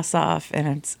worked your ass off, and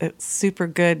it's super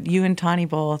good. You and Tawny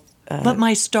both. But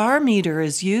my star meter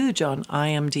is huge on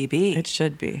IMDb. It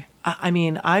should be. I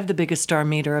have the biggest star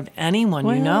meter of anyone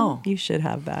you know. You should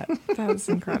have that. That's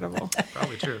incredible.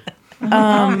 Probably true.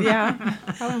 Yeah.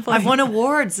 I've won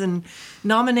awards and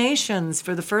nominations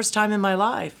for the first time in my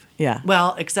life. Yeah.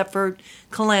 Well, except for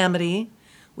Calamity.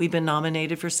 We've been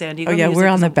nominated for San Diego. Oh yeah, Music we're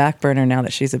on the back burner now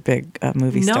that she's a big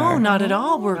movie star. No, not at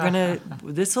all.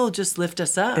 This will just lift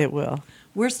us up. It will.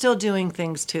 We're still doing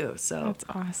things too, so. That's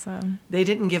awesome. They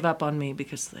didn't give up on me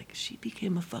because she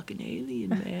became a fucking alien,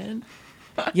 man.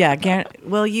 Yeah,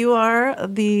 well, you are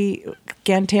the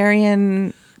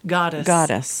Gantarian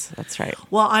goddess. That's right.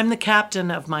 Well, I'm the captain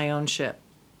of my own ship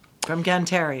from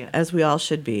Gantaria. As we all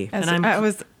should be. I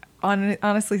was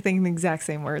honestly thinking the exact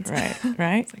same words.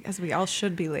 Right. It's as we all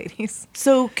should be, ladies.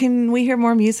 So can we hear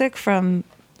more music from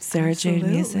Sarah Jade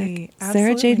Music?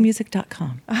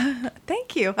 SarahJadeMusic.com.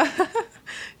 Thank you.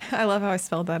 I love how I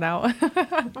spelled that out.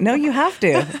 No, you have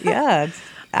to. Yeah,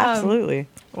 absolutely.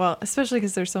 Well, especially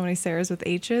because there's so many Sarahs with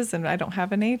H's, and I don't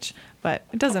have an H, but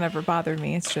it doesn't ever bother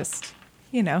me. It's just,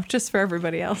 just for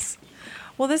everybody else.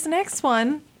 Well, this next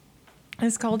one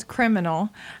is called Criminal,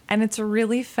 and it's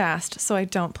really fast, so I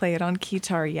don't play it on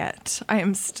guitar yet. I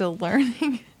am still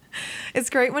learning. It's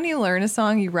great when you learn a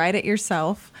song, you write it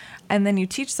yourself, and then you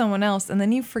teach someone else, and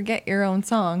then you forget your own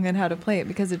song and how to play it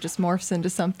because it just morphs into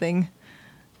something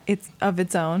of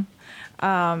its own.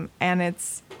 And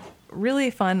it's really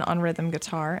fun on rhythm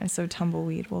guitar, and so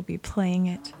Tumbleweed will be playing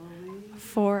it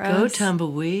for us. Go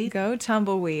Tumbleweed. Go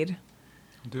Tumbleweed.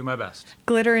 I'll do my best.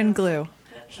 Glitter and glue.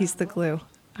 He's the glue.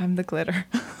 I'm the glitter.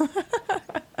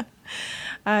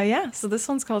 So this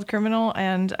one's called Criminal,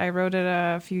 and I wrote it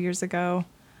a few years ago.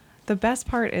 The best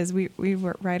part is we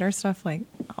write our stuff, like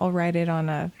I'll write it on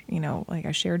a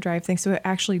shared drive thing, so it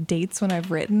actually dates when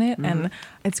I've written it, and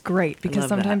it's great because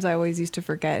sometimes I always used to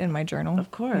forget in my journal.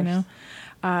 Of course.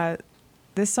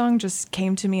 This song just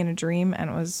came to me in a dream, and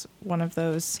it was one of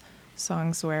those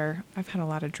songs where I've had a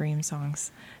lot of dream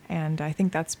songs, and I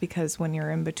think that's because when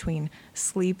you're in between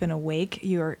sleep and awake,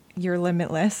 you're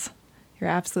limitless. You're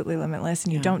absolutely limitless,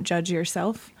 and you don't judge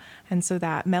yourself. And so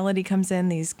that melody comes in,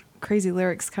 these crazy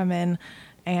lyrics come in,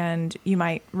 and you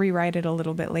might rewrite it a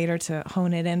little bit later to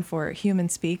hone it in for human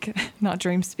speak, not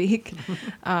dream speak.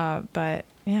 But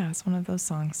yeah, it's one of those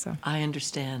songs. So I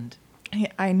understand.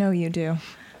 I know you do.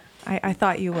 I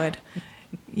thought you would.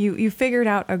 You figured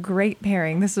out a great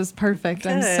pairing. This was perfect.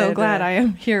 Good. I'm so glad I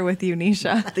am here with you,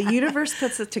 Nisha. The universe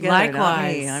puts it together. Not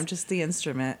me. I'm just the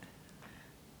instrument.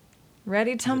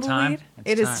 Ready, Tumbleweed?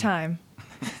 It is time.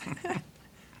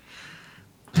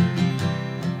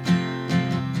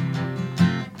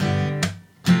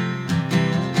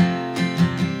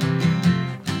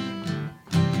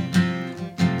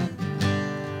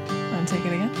 Want to take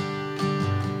it again?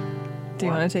 Do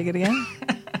you want to take it again?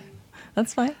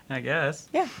 That's fine. I guess.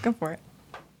 Yeah, go for it.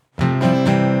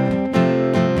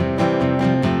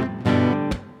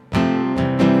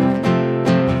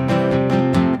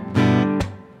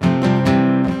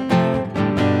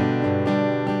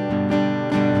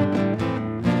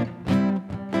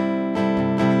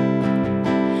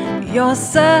 You're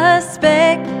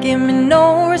suspect, give me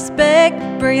no respect,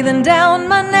 breathing down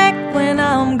my neck when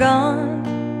I'm gone.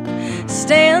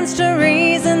 Stands to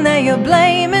reason that you're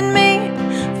blaming me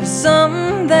for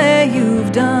something that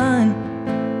you've done,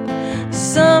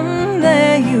 something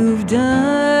that you've done.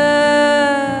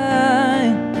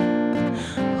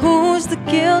 Who's the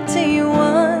guilty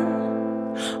one?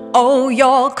 Oh,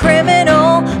 you're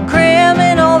criminal,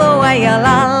 criminal the way you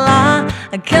la la,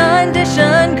 a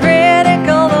condition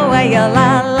critical the way you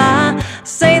la la.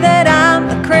 Say that I'm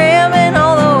a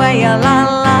criminal the way you la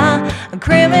la, a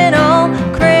criminal,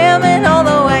 criminal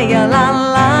the way you la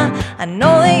la. I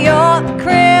know that you're a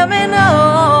criminal.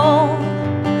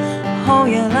 Oh,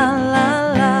 you la la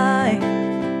la.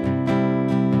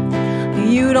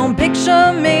 You don't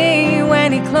picture me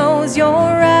when you close your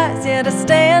eyes, yet I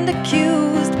stand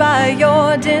accused by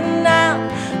your denial.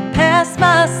 Past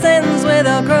my sins with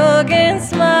a crooked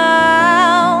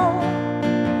smile.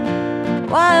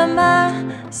 Why am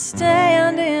I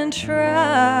standing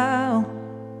trial?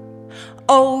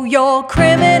 Oh, you're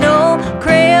criminal,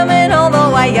 criminal the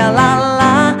way you la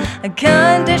la, a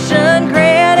condition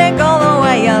critical the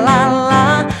way you la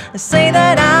la. Say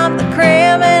that I'm the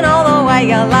criminal the way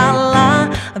you la la,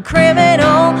 a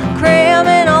criminal,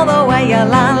 criminal the way you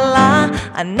la la.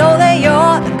 I know that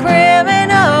you're the criminal.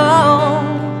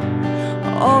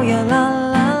 Oh, you la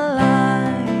la la.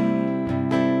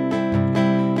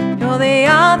 You're the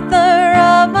author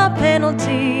of my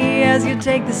penalty as you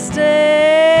take the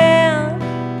stand.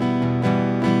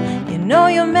 You know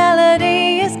your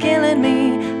melody is killing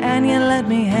me and you let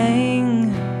me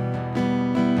hang.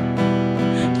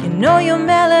 You know your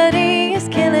melody is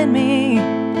killing me.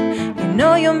 You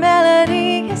know your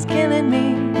melody is killing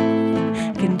me.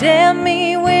 Condemn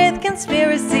me with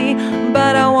conspiracy,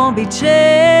 but I won't be chained.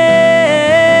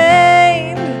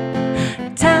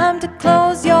 Time to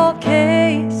close your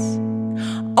case.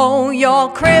 Oh, you're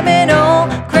criminal,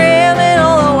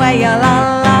 criminal the way you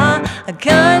la la, a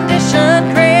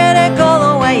condition critical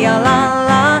the way you la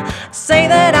la. Say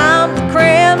that I'm the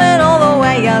criminal the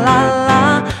way you la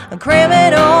la, a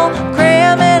criminal,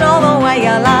 criminal the way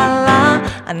you la la.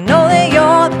 I know that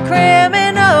you're the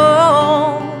criminal.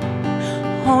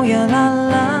 Oh, you la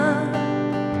la.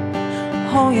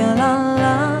 Oh, you la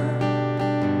la.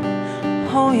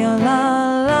 Oh, you la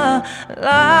la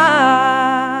la.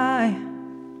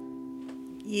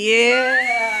 Yeah.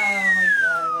 Oh my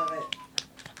God,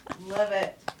 I love it. Love it.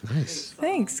 Nice.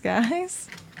 Thanks, guys.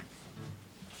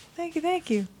 Thank you, thank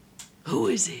you. Who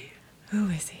is he? Who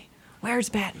is he? Where's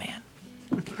Batman?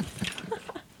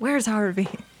 Where's Harvey?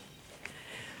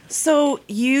 So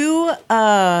you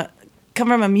come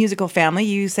from a musical family.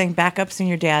 You sang backups in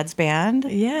your dad's band.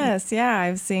 Yes, yeah.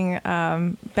 I've sing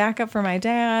backup for my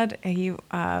dad.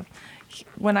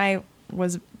 When I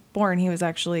was born, he was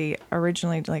actually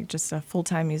originally like just a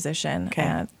full-time musician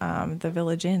at the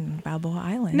Village Inn, Balboa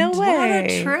Island. No way. What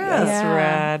a trip. That's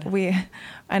rad.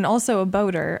 And also a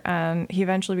boater. And he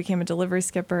eventually became a delivery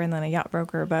skipper and then a yacht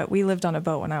broker. But we lived on a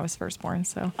boat when I was first born.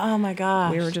 So oh my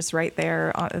gosh. we were just right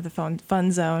there at the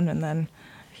fun zone. And then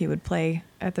he would play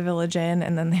at the Village Inn,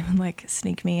 and then they would like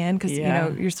sneak me in because you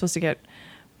know you're supposed to get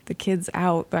the kids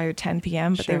out by 10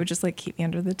 p.m. But they would just like keep me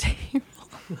under the table.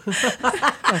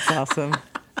 That's awesome.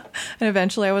 And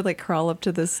eventually I would like crawl up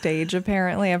to the stage.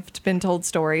 Apparently I've been told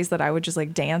stories that I would just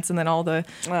like dance, and then all the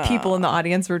people in the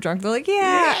audience were drunk. They're like,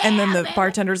 yeah. And then the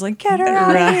bartender's like, get her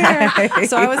out of here.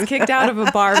 So I was kicked out of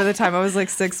a bar by the time I was like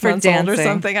 6 months old or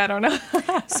something. I don't know.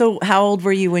 So how old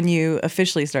were you when you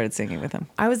officially started singing with him?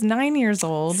 I was 9 years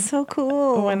old. So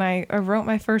cool. When I wrote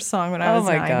my first song when I was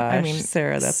 9. Oh my gosh, I mean,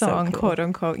 Sarah, that's song, so cool. quote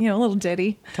unquote, you know, a little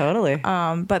ditty. Totally.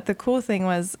 But the cool thing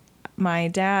was my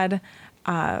dad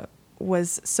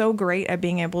was so great at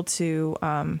being able to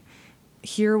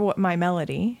hear what my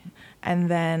melody and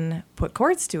then put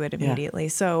chords to it immediately.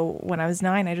 So when I was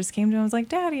 9, I just came to him and was like,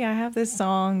 Daddy, I have this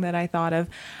song that I thought of.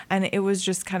 And it was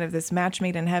just kind of this match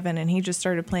made in heaven. And he just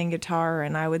started playing guitar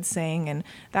and I would sing. And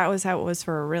that was how it was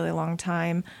for a really long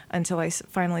time until I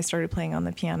finally started playing on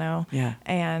the piano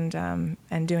and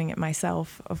doing it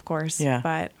myself, of course. Yeah.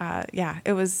 But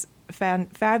it was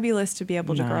fabulous to be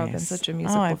able to grow up in such a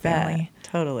musical family. Bet.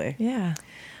 Totally. Yeah.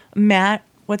 Matt,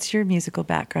 what's your musical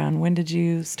background? When did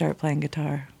you start playing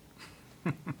guitar?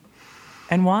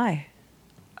 And why?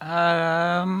 It's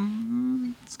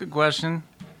a good question.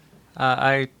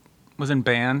 I was in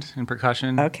band and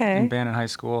percussion. In band in high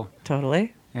school.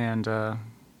 Totally. And I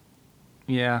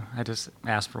just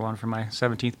asked for one for my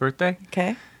 17th birthday.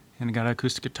 Okay. And I got an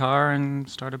acoustic guitar and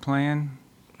started playing.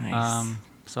 Nice.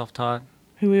 Self-taught.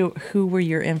 Who were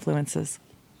your influences?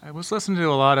 I was listening to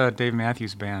a lot of Dave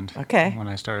Matthews Band. Okay. When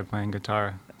I started playing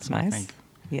guitar. That's nice. I think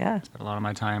Yeah. spent a lot of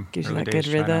my time. Gives you early that days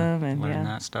good trying rhythm and learn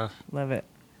that stuff. Love it.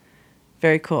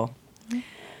 Very cool.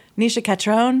 Nisha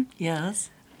Catrone,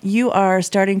 Yes. you are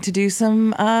starting to do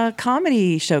some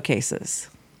comedy showcases.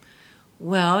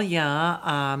 Well, yeah.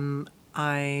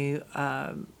 I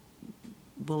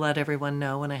will let everyone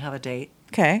know when I have a date.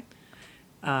 Okay.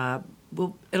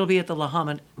 It'll be at the La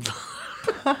Jolla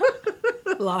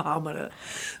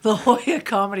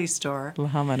Comedy Store. La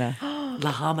Hamada.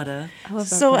 La Hamada.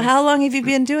 So how long have you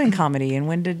been doing comedy, and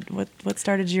what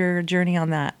started your journey on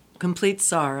that? Complete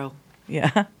sorrow.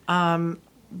 Yeah.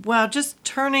 Well, just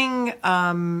turning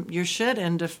your shit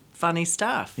into funny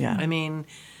stuff. Yeah. I mean,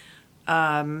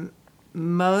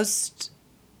 most,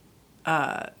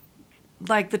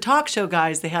 like the talk show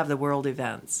guys, they have the world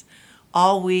events.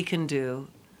 All we can do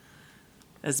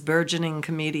as burgeoning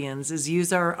comedians is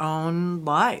use our own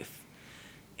life.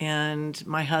 And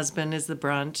my husband is the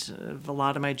brunt of a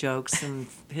lot of my jokes and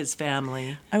his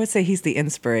family. I would say he's the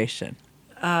inspiration.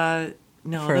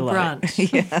 No, for the life. brunt.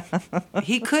 Yeah.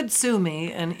 He could sue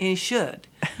me, and he should,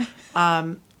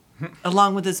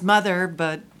 along with his mother,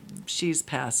 but she's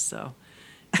passed, so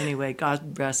anyway,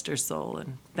 God rest her soul,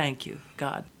 and thank you,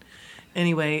 God.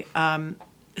 Anyway,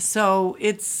 so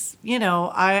it's,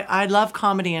 I love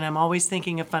comedy, and I'm always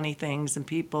thinking of funny things, and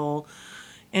people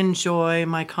enjoy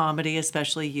my comedy,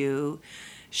 especially you.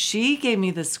 She gave me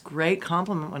this great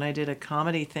compliment when I did a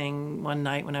comedy thing one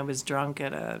night when I was drunk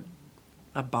at a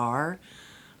bar.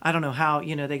 I don't know how,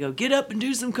 they go, get up and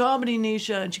do some comedy,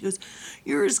 Nisha. And she goes,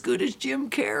 you're as good as Jim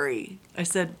Carrey. I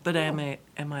said, but am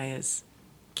I as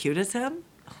cute as him?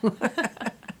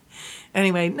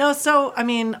 Anyway, no, so,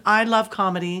 I love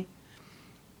comedy.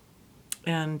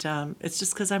 And it's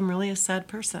just because I'm really a sad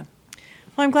person.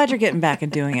 Well, I'm glad you're getting back and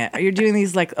doing it. You're doing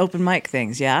these like open mic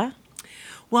things, yeah?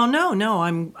 Well, no,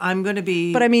 I'm going to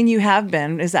be. But you have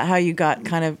been. Is that how you got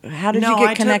how did you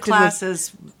get connected I took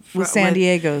classes with San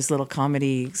Diego's little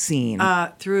comedy scene?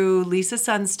 Through Lisa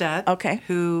Sundstedt. Okay.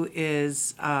 Who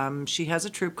is, she has a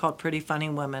troupe called Pretty Funny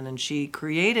Women, and she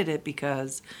created it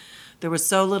because there was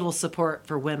so little support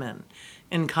for women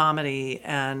in comedy,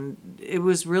 and it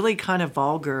was really kind of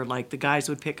vulgar, like the guys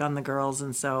would pick on the girls,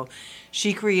 and so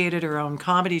she created her own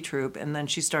comedy troupe, and then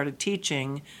she started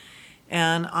teaching.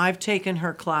 And I've taken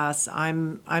her class.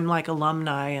 I'm like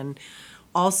alumni, and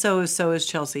also so is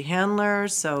Chelsea Handler.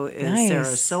 So is Sarah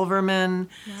Silverman.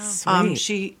 Wow.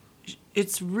 Sweet.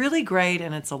 It's really great,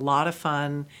 and it's a lot of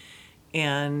fun.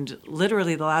 And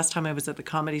literally, the last time I was at the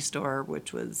Comedy Store,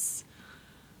 which was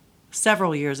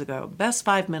several years ago, best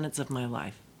 5 minutes of my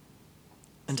life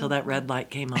until that red light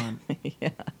came on. Yeah.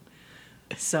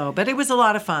 So, but it was a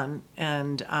lot of fun,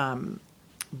 and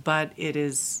but it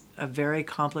is a very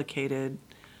complicated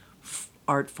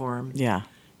art form. Yeah.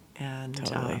 And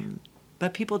Totally.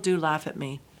 But people do laugh at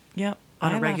me. Yep.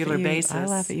 On a I laugh regular at you. basis. I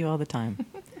laugh at you all the time.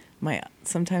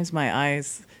 Sometimes my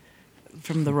eyes,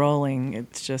 from the rolling,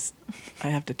 it's just I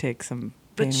have to take some.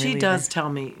 But she reliever. does tell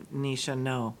me, Nisha,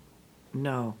 no.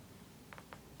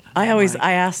 I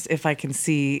asked if I can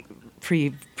see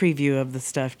preview of the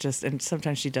stuff, and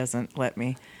sometimes she doesn't let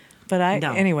me. But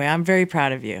anyway, I'm very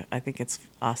proud of you. I think it's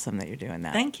awesome that you're doing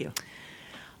that. Thank you.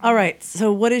 All right.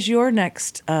 So what is your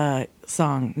next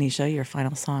song, Nisha, your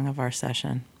final song of our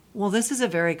session? Well, this is a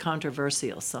very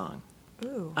controversial song.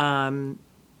 Ooh.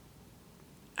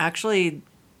 Actually,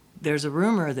 there's a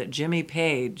rumor that Jimmy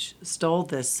Page stole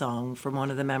this song from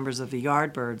one of the members of the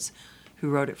Yardbirds who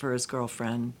wrote it for his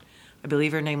girlfriend. I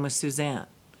believe her name was Suzanne.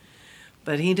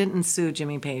 But he didn't sue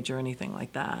Jimmy Page or anything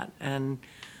like that. And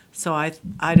so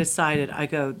I decided,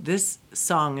 this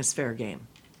song is fair game.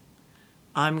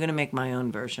 I'm going to make my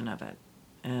own version of it.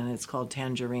 And it's called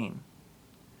Tangerine.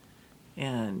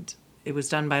 And it was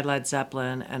done by Led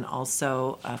Zeppelin and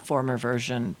also a former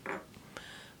version.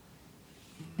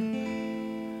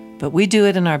 But we do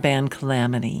it in our band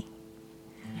Calamity.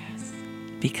 Yes.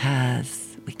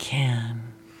 Because we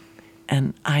can.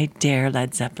 And I dare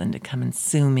Led Zeppelin to come and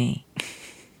sue me.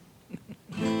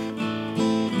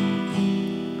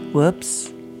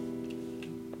 Whoops.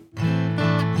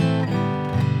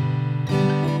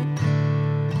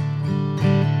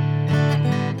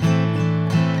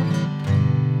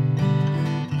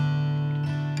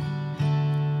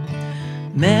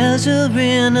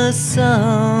 Measuring a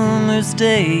summer's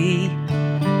day,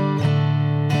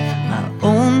 I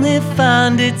only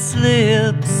find it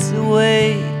slips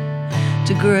away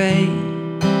to gray.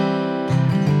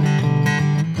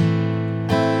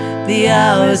 The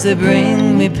hours that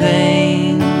bring me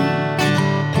pain,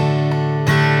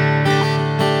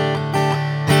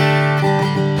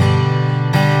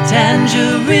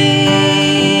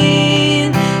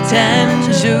 tangerine,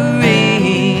 tangerine,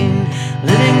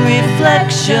 living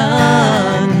reflection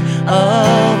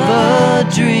of a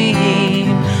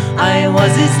dream. I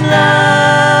was his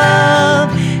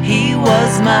love, he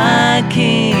was my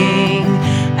king,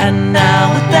 and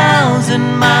now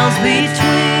 1,000 miles between.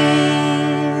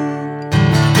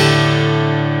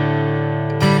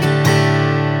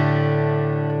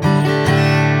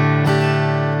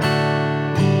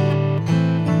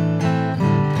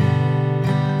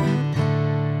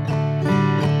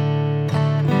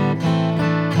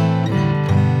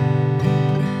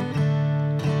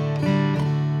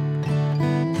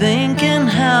 Thinking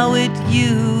how it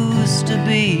used to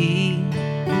be.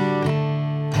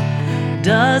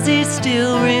 Does he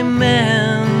still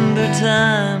remember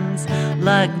times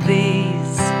like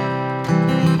these?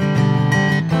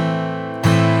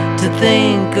 To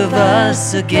think of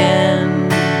us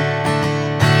again.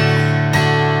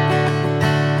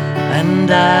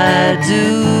 And I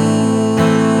do.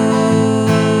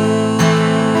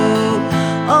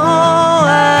 Oh,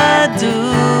 I do.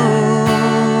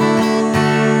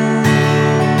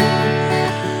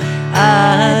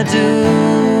 I do.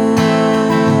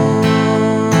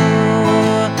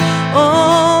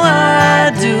 Oh,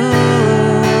 I do.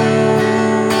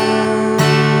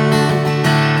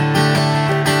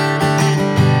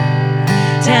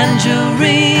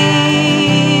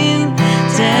 Tangerine,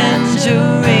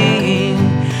 tangerine,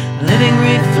 living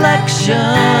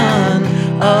reflection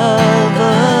of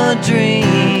a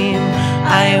dream.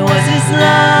 I was his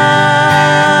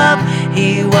love,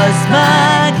 he was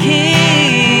my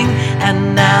king,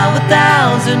 and now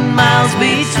 1,000 miles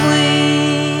between.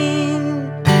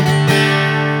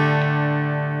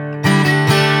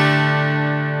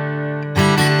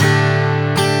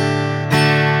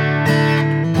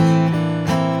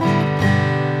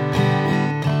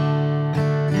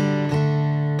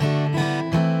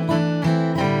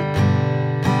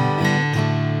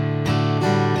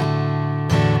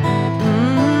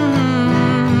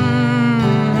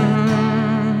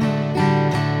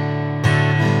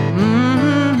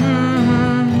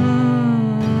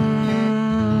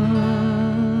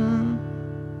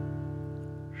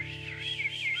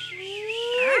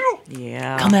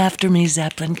 Yeah. Come after me,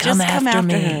 Zeppelin. Come after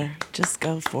me. Her. Just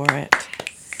go for it.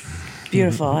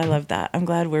 Beautiful. I love that. I'm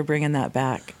glad we're bringing that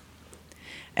back.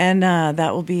 And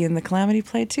that will be in the Calamity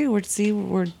Play too.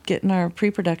 We're getting our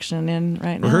pre-production in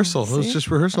right now. Rehearsal. It was See? just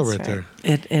rehearsal That's right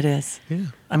there. It is. Yeah.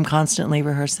 I'm constantly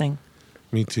rehearsing.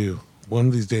 Me too. One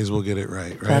of these days we'll get it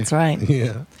right, right? That's right.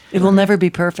 Yeah. It will never be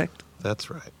perfect. That's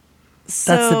right.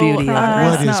 That's the beauty of it.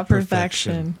 Progress, What is not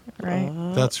perfection? right?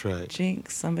 That's right.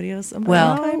 Jinx, somebody else.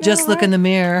 Well, just look in the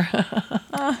mirror.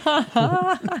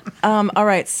 All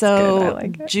right, so Good, I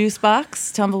like it. Juice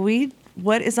Box, Tumbleweed.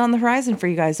 What is on the horizon for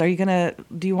you guys? Do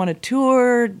you want to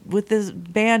tour with this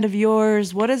band of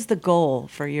yours? What is the goal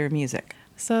for your music?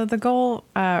 So the goal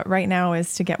right now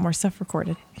is to get more stuff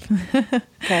recorded.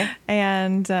 Okay.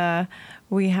 And so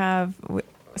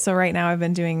right now I've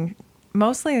been doing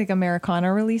mostly like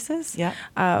Americana releases. Yeah.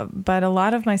 But a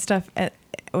lot of my stuff,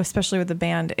 especially with the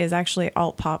band, is actually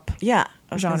alt pop. Yeah,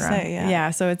 I was genre. gonna say, yeah.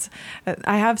 So it's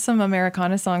I have some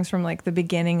Americana songs from like the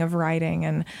beginning of writing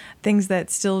and things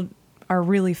that still are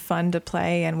really fun to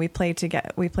play, and we play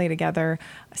together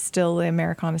still the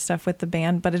Americana stuff with the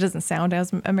band, but it doesn't sound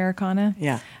as Americana.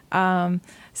 Yeah.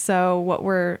 So what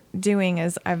we're doing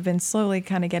is I've been slowly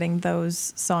kind of getting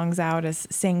those songs out as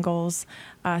singles,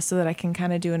 so that I can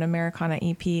kind of do an Americana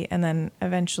EP, and then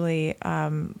eventually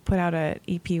put out an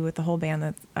EP with the whole band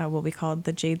that will be called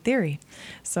The Jade Theory.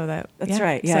 So That's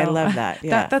right. Yeah, I love that.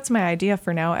 Yeah. That's my idea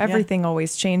for now. Everything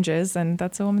always changes, and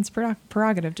that's a woman's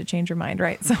prerogative to change her mind,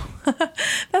 right? So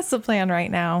that's the plan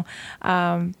right now.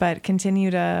 But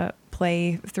continue to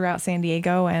play throughout San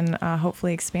Diego and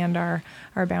hopefully expand our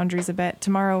boundaries a bit.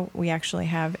 Tomorrow we actually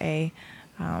have a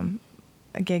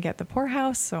gig at the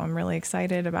Poorhouse, so I'm really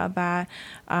excited about that.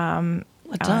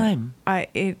 What time?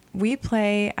 We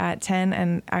play at 10,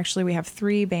 and actually we have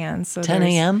 3 bands. So 10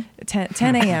 a.m.?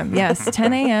 10 a.m., yes.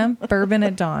 10 a.m., Bourbon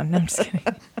at Dawn. No, I'm just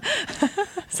kidding.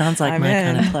 Sounds like I'm my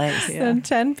in. kind of place. Yeah. So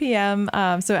 10 p.m.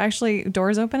 So actually,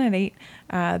 doors open at 8.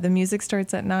 The music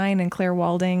starts at 9, and Claire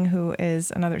Walding, who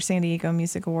is another San Diego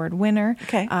Music Award winner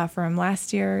from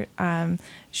last year,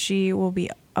 she will be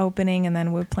opening, and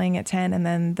then we're playing at 10, and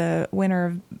then the winner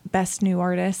of Best New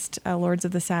Artist, Lords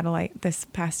of the Satellite, this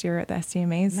past year at the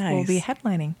SDMAs will be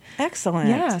headlining. Excellent.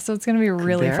 Yeah, so it's going to be a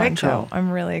really Very fun cool. show.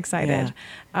 I'm really excited.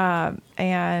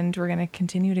 And we're going to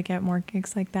continue to get more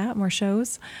gigs like that, more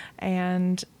shows,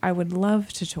 and I would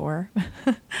love to tour.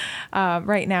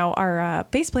 Right now, our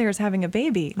bass player is having a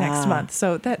baby next month,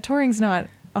 so that touring's not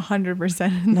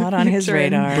 100% Not on his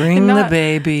radar. Bring the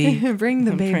baby. Bring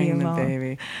the baby Bring the along.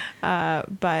 baby.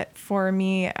 But for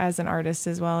me as an artist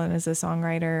as well, and as a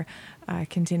songwriter,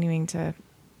 continuing to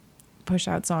push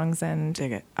out songs and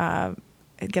Dig it.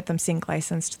 get them sync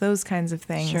licensed, those kinds of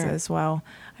things Sure. as well.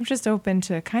 I'm just open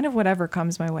to kind of whatever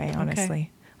comes my way,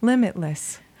 honestly.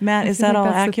 Limitless. Matt, I is feel that like all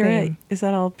that's the accurate? theme. Is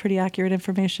that all pretty accurate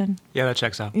information? Yeah, that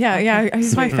checks out. Yeah,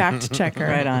 he's my fact checker.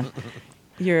 Right on.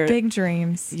 Your Big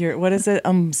dreams. Your what is it?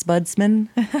 Spudsman.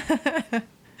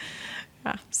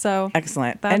 Yeah, so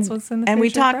Excellent. That's and, what's in the And we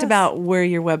future talked for us. about where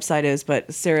your website is,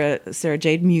 but Sarah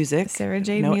Jade Music.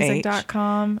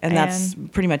 SarahJadeMusic.com. And that's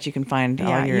pretty much you can find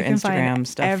all your you can Instagram find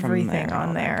stuff everything from there. on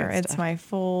all that there. good It's stuff. my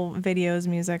full videos,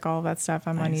 music, all that stuff.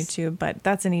 I'm on Nice. YouTube, but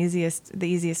that's the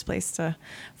easiest place to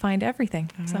find everything.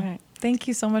 So right. thank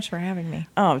you so much for having me.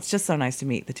 Oh, it's just so nice to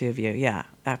meet the two of you. Yeah,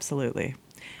 absolutely.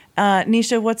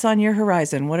 Nisha, what's on your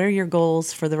horizon? What are your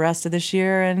goals for the rest of this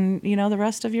year and, the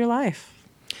rest of your life?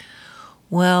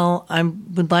 Well, I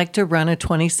would like to run a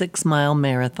 26-mile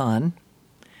marathon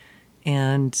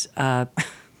and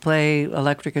play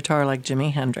electric guitar like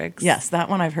Jimi Hendrix. Yes, that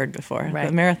one I've heard before. Right.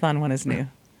 The marathon one is new.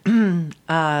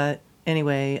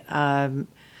 Anyway,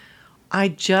 I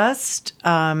just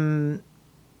am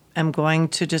going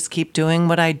to just keep doing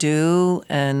what I do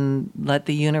and let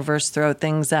the universe throw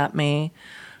things at me.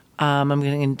 I'm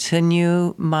going to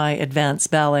continue my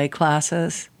advanced ballet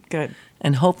classes. Good.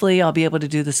 And hopefully I'll be able to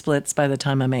do the splits by the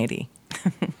time I'm 80.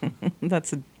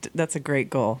 That's a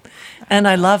great goal. And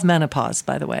I love menopause,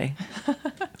 by the way.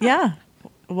 Yeah.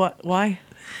 What? Why?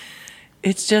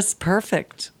 It's just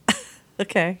perfect.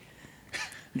 Okay.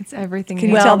 It's everything. Can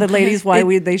you Well, tell the ladies why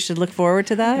it- they should look forward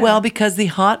to that? Well, because the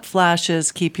hot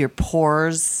flashes keep your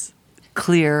pores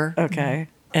clear okay.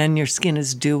 and your skin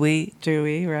is dewy.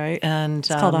 Dewy, right? And It's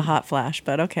called a hot flash,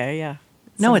 but okay, yeah.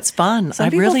 No, it's fun. Some I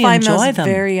people really find enjoy those them.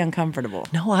 very uncomfortable.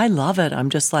 No, I love it.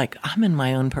 I'm just like, I'm in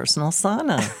my own personal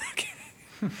sauna.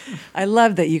 I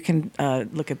love that you can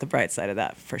look at the bright side of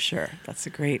that for sure. That's a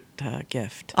great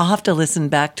gift. I'll have to listen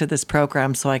back to this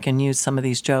program so I can use some of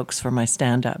these jokes for my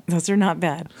stand-up. Those are not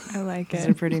bad. I like Those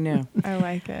are it. pretty new. I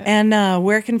like it. And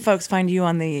where can folks find you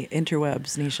on the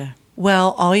interwebs, Nisha?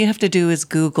 Well, all you have to do is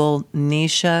Google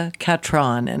Nisha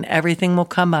Catron, and everything will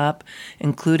come up,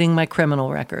 including my criminal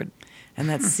record. And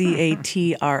that's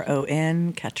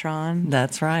Catron, Catron.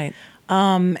 That's right.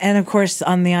 And of course,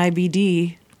 on the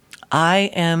IBD,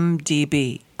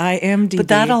 IMDb. IMDb. But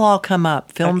that'll all come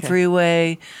up. Film Okay.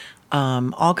 Freeway,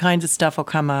 all kinds of stuff will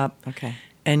come up. Okay.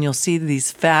 and you'll see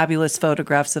these fabulous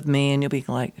photographs of me, and you'll be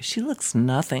like, she looks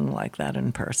nothing like that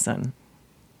in person.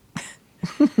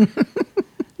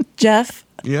 Jeff.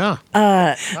 Yeah.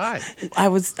 Hi.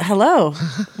 Hello.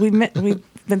 We've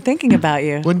been thinking about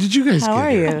you. When did you guys How get are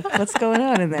here? you? What's going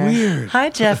on in there? Weird. Hi,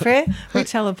 Jeffrey. We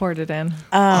teleported in.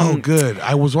 Oh, good.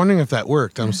 I was wondering if that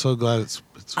worked. I'm so glad it's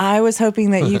I was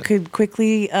hoping that you could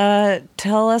quickly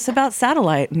tell us about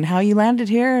Satellite and how you landed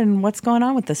here and what's going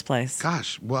on with this place.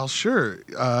 Gosh, well, sure.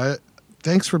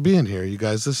 Thanks for being here, you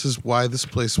guys. This is why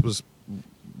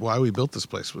why we built this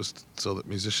place, was so that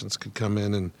musicians could come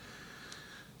in and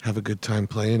have a good time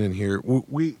playing in here.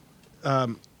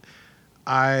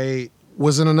 I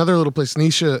was in another little place.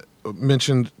 Nisha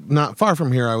mentioned not far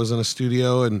from here, I was in a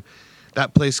studio, and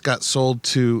that place got sold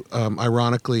to,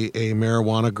 ironically, a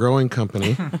marijuana growing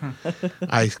company.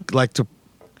 I like to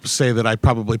say that I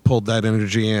probably pulled that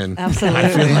energy in. Absolutely. I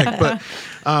feel like, but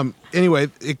anyway,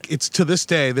 it's to this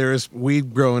day, there is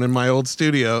weed growing in my old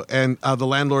studio, and the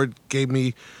landlord gave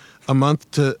me a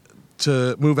month to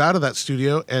move out of that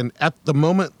studio. And at the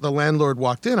moment the landlord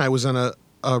walked in, I was in a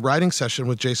writing session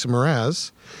with Jason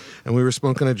Mraz, and we were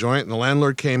smoking a joint, and the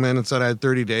landlord came in and said I had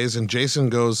 30 days, and Jason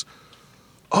goes,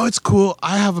 "Oh, it's cool.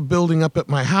 I have a building up at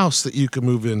my house that you can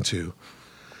move into."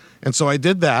 And so I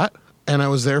did that, and I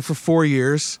was there for 4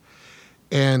 years,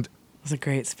 and It was a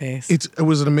great space. it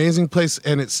was an amazing place,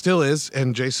 and it still is,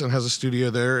 and Jason has a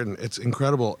studio there, and it's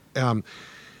incredible.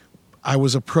 I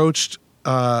was approached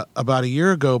about a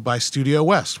year ago by Studio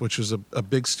West, which is a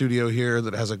big studio here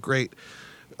that has a great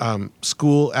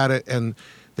school at it, and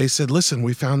they said, "Listen,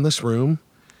 we found this room,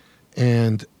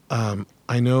 and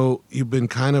I know you've been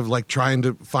kind of like trying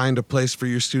to find a place for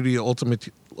your studio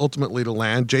ultimately to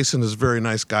land. Jason is a very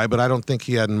nice guy, but I don't think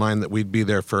he had in mind that we'd be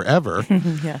there forever."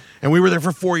 Yeah. And we were there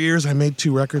for 4 years. I made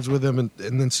 2 records with him, and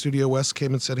then Studio West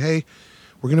came and said, "Hey,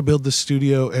 we're going to build this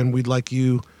studio, and we'd like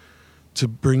you to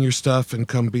bring your stuff and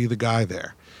come be the guy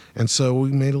there." And so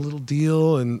we made a little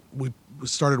deal, and we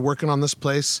started working on this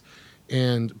place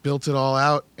and built it all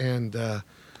out. And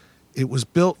it was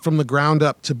built from the ground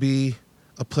up to be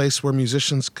a place where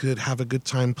musicians could have a good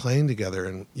time playing together,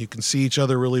 and you can see each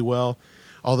other really well,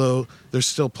 although there's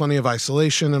still plenty of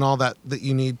isolation and all that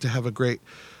you need to have a great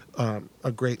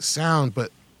sound.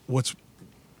 But what's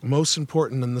most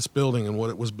important in this building and what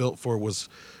it was built for was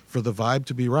for the vibe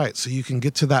to be right. So you can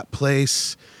get to that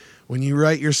place when you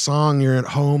write your song, you're at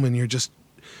home and you're just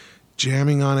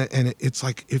jamming on it, and it's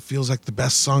like, it feels like the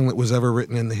best song that was ever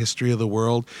written in the history of the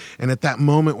world. And at that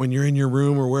moment when you're in your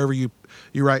room or wherever you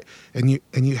write, and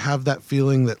you have that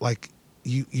feeling that like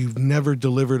you've never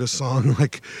delivered a song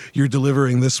like you're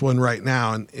delivering this one right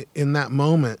now. And in that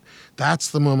moment,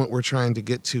 that's the moment we're trying to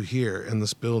get to here in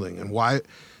this building, and why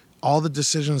all the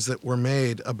decisions that were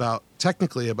made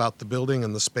technically about the building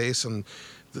and the space, and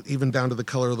even down to the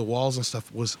color of the walls and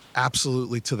stuff, was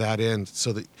absolutely to that end,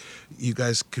 so that you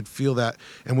guys could feel that.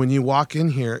 And when you walk in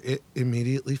here, it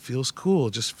immediately feels cool.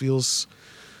 It just feels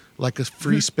like a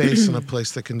free space and a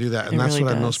place that can do that. And that's really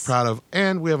what I'm does. most proud of.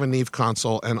 And we have a Neve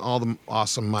console and all the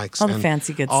awesome mics. All the and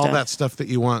fancy good all stuff. that stuff that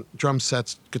you want. Drum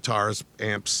sets, guitars,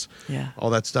 amps, Yeah. all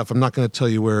that stuff. I'm not going to tell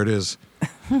you where it is,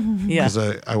 Yeah. because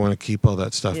I want to keep all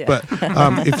that stuff. Yeah. But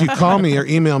if you call me or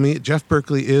email me,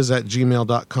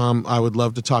 jeffberkley@gmail.com. I would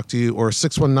love to talk to you, or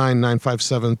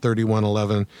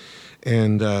 619-957-3111.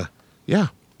 And yeah,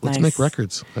 let's Nice. make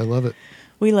records. I love it.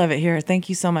 We love it here. Thank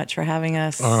you so much for having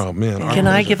us. Oh, man. our Can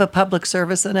I pleasure. give a public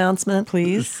service announcement?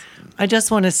 Please. I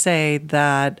just want to say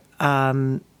that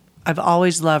I've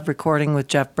always loved recording with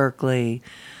Jeff Berkley,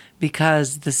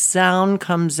 because the sound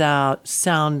comes out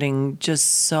sounding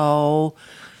just so,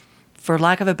 for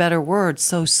lack of a better word,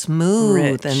 so smooth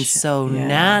Rich. and so Yeah.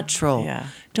 natural. Yeah.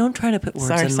 Don't try to put words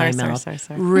Sorry, in sorry, my sorry, mouth. sorry,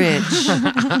 sorry. Rich,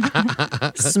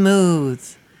 smooth.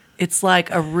 It's like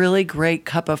a really great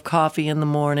cup of coffee in the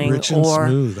morning. Rich and or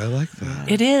smooth. I like that.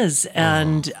 It is,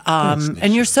 and thanks,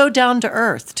 and you're so down to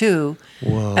earth too,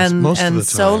 Well, and most of the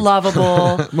so time.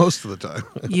 lovable. Most of the time.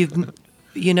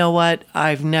 You know what?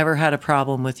 I've never had a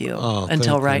problem with you Oh,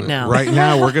 until thank right goodness. now. Right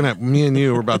now, me and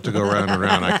you, we're about to go round and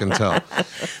round, I can tell.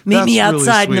 Meet me That's really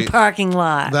outside in the sweet. parking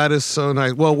lot. That is so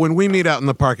nice. Well, when we meet out in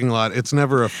the parking lot, it's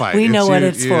never a fight. We know what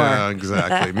it's for. Yeah,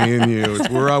 exactly. Me and you.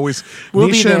 We're always We'll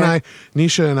be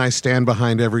Nisha and I stand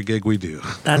behind every gig we do.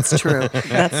 That's true.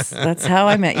 That's how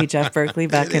I met you, Jeff Berkley,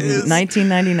 back in is.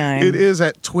 1999. It is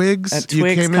at Twigs. At You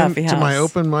Twigs came Coffee in to my House.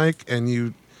 open mic and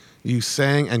you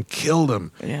sang and killed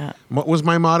them. Yeah. What was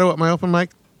my motto at my open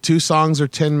mic? 2 songs or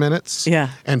 10 minutes. Yeah.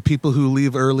 And people who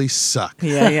leave early suck.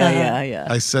 Yeah.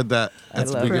 I said that at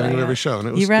the love beginning that. of every show. And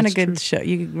it was, You ran a it's true. good show.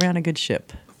 You ran a good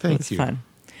ship. Thank it was you. fun.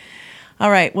 All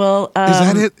right. Well, Is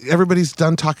that it? Everybody's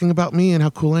done talking about me and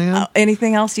how cool I am?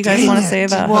 anything else you guys Dang want to it. say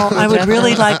about? Well, I would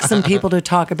really like some people to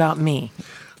talk about me.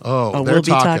 Oh, they're we'll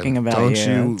be talking about Don't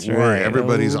you. you That's worry. right.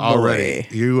 Everybody's Oh, already. boy.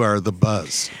 You are the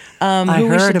buzz. I who we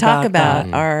heard should talk about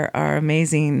about our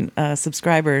amazing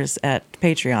subscribers at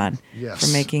Patreon Yes.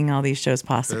 for making all these shows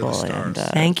possible. stars. And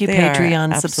Thank you, they are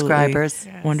Patreon absolutely subscribers.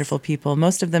 wonderful people.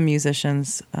 Most of them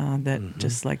musicians that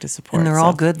just like to support. And they're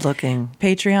all So good looking.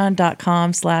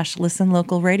 Patreon.com/Listen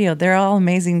Local Radio. They're all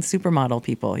amazing supermodel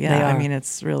people. Yeah, They I are. mean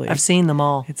it's really I've seen them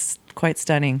all. it's quite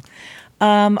stunning.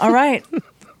 All right,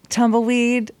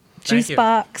 Tumbleweed, Thank you.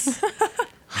 Juicebox.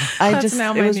 I That's just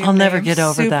now it my was new I'll never name. get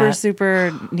over super that.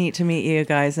 super neat to meet you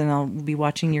guys, and I'll be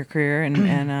watching your career,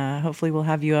 and hopefully we'll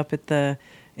have you up at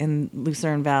in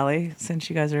Lucerne Valley, since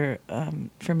you guys are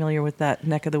familiar with that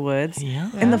neck of the woods. Yeah.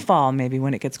 In the fall, maybe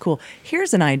when it gets cool.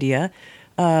 Here's an idea.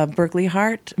 Berkeley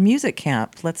Heart Music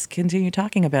Camp. Let's continue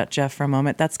talking about Jeff for a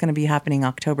moment. That's going to be happening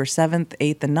October 7th,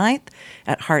 8th, and 9th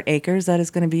at Heart Acres. That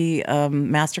is going to be a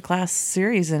masterclass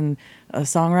series in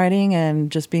songwriting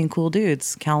and just being cool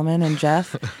dudes. Kalman and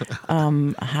Jeff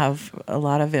have a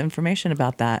lot of information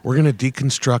about that. We're going to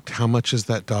deconstruct how much is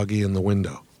that doggy in the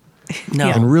window No.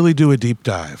 Yeah. and really do a deep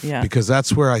dive. Yeah. Because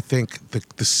that's where I think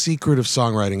the secret of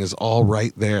songwriting is all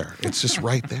right there. It's just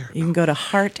right there. You can go to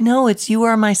Heart No, it's You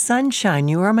Are My Sunshine.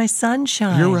 You Are My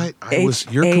Sunshine. You're right.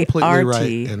 You're completely HART.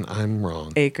 right, and I'm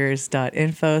wrong.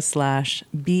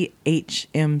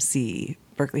 acres.info/BHMC,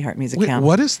 Berkeley Heart Music Wait, Camp.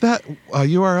 what is that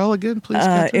URL again, please?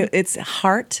 Catherine? It's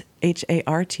Heart,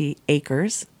 HART,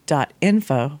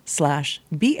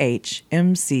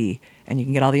 acres.info/BHMC. And you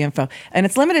can get all the info. And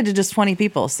it's limited to just 20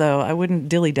 people, so I wouldn't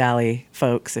dilly-dally,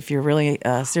 folks. If you're really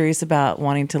serious about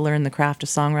wanting to learn the craft of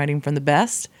songwriting from the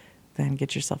best, then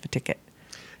get yourself a ticket.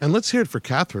 And let's hear it for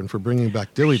Catherine for bringing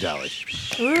back Dilly Dally.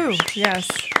 Ooh, yes.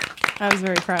 I was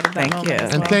very proud of that Thank moment you.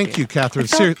 as And well. thank you, Catherine. It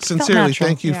felt Sincerely, natural.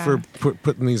 thank you Yeah. for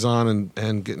putting these on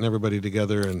and getting everybody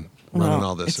together and running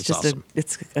all this. It's just awesome.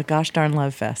 it's a gosh darn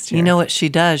love fest here. You know what she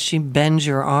does? She bends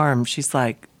your arm. She's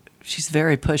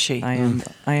very pushy.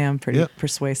 I am pretty Yep.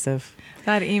 persuasive.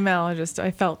 That email,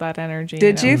 I felt that energy.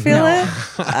 Did you feel No. it?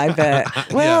 I bet.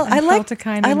 Well, I I like felt a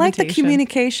kind I like the invitation.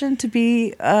 communication to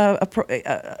be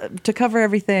to cover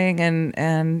everything,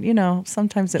 and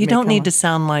sometimes it You may don't come need to off,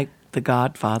 sound like the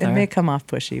Godfather. it may come off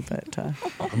pushy, but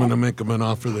I'm going to make them an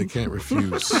offer they can't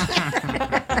refuse.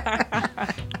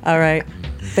 all right.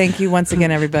 Thank you once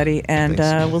again, everybody, and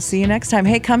we'll see you next time.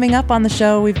 Hey, coming up on the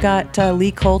show, we've got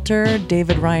Lee Coulter,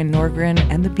 David Ryan Norgren,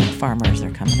 and the Beat Farmers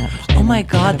are coming up. Oh my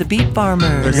God, the Beat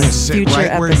Farmers. They're going to sit Future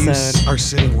right where you episode. are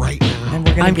sitting right now. And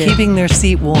we're gonna I'm keeping their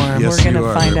seat warm. Yes. we're gonna you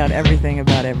are. find out everything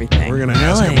about everything. We're going to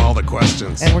ask Really? them all the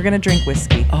questions. and we're gonna drink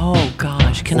whiskey. Oh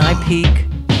gosh, can I peek?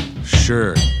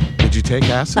 Sure. Did you take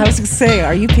acid? I was gonna say,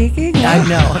 are you peeking? I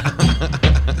know.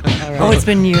 Oh, it's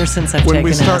been years since I've when taken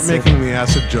we start acid. making the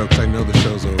acid jokes, I know the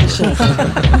show's over.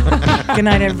 Good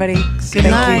night, everybody. Good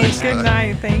night. Good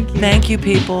night. Thank you. Thank you,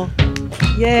 people.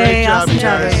 Yay! Great job, awesome you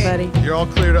job, guys. everybody. You're all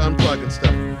clear to unplug and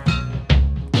stuff.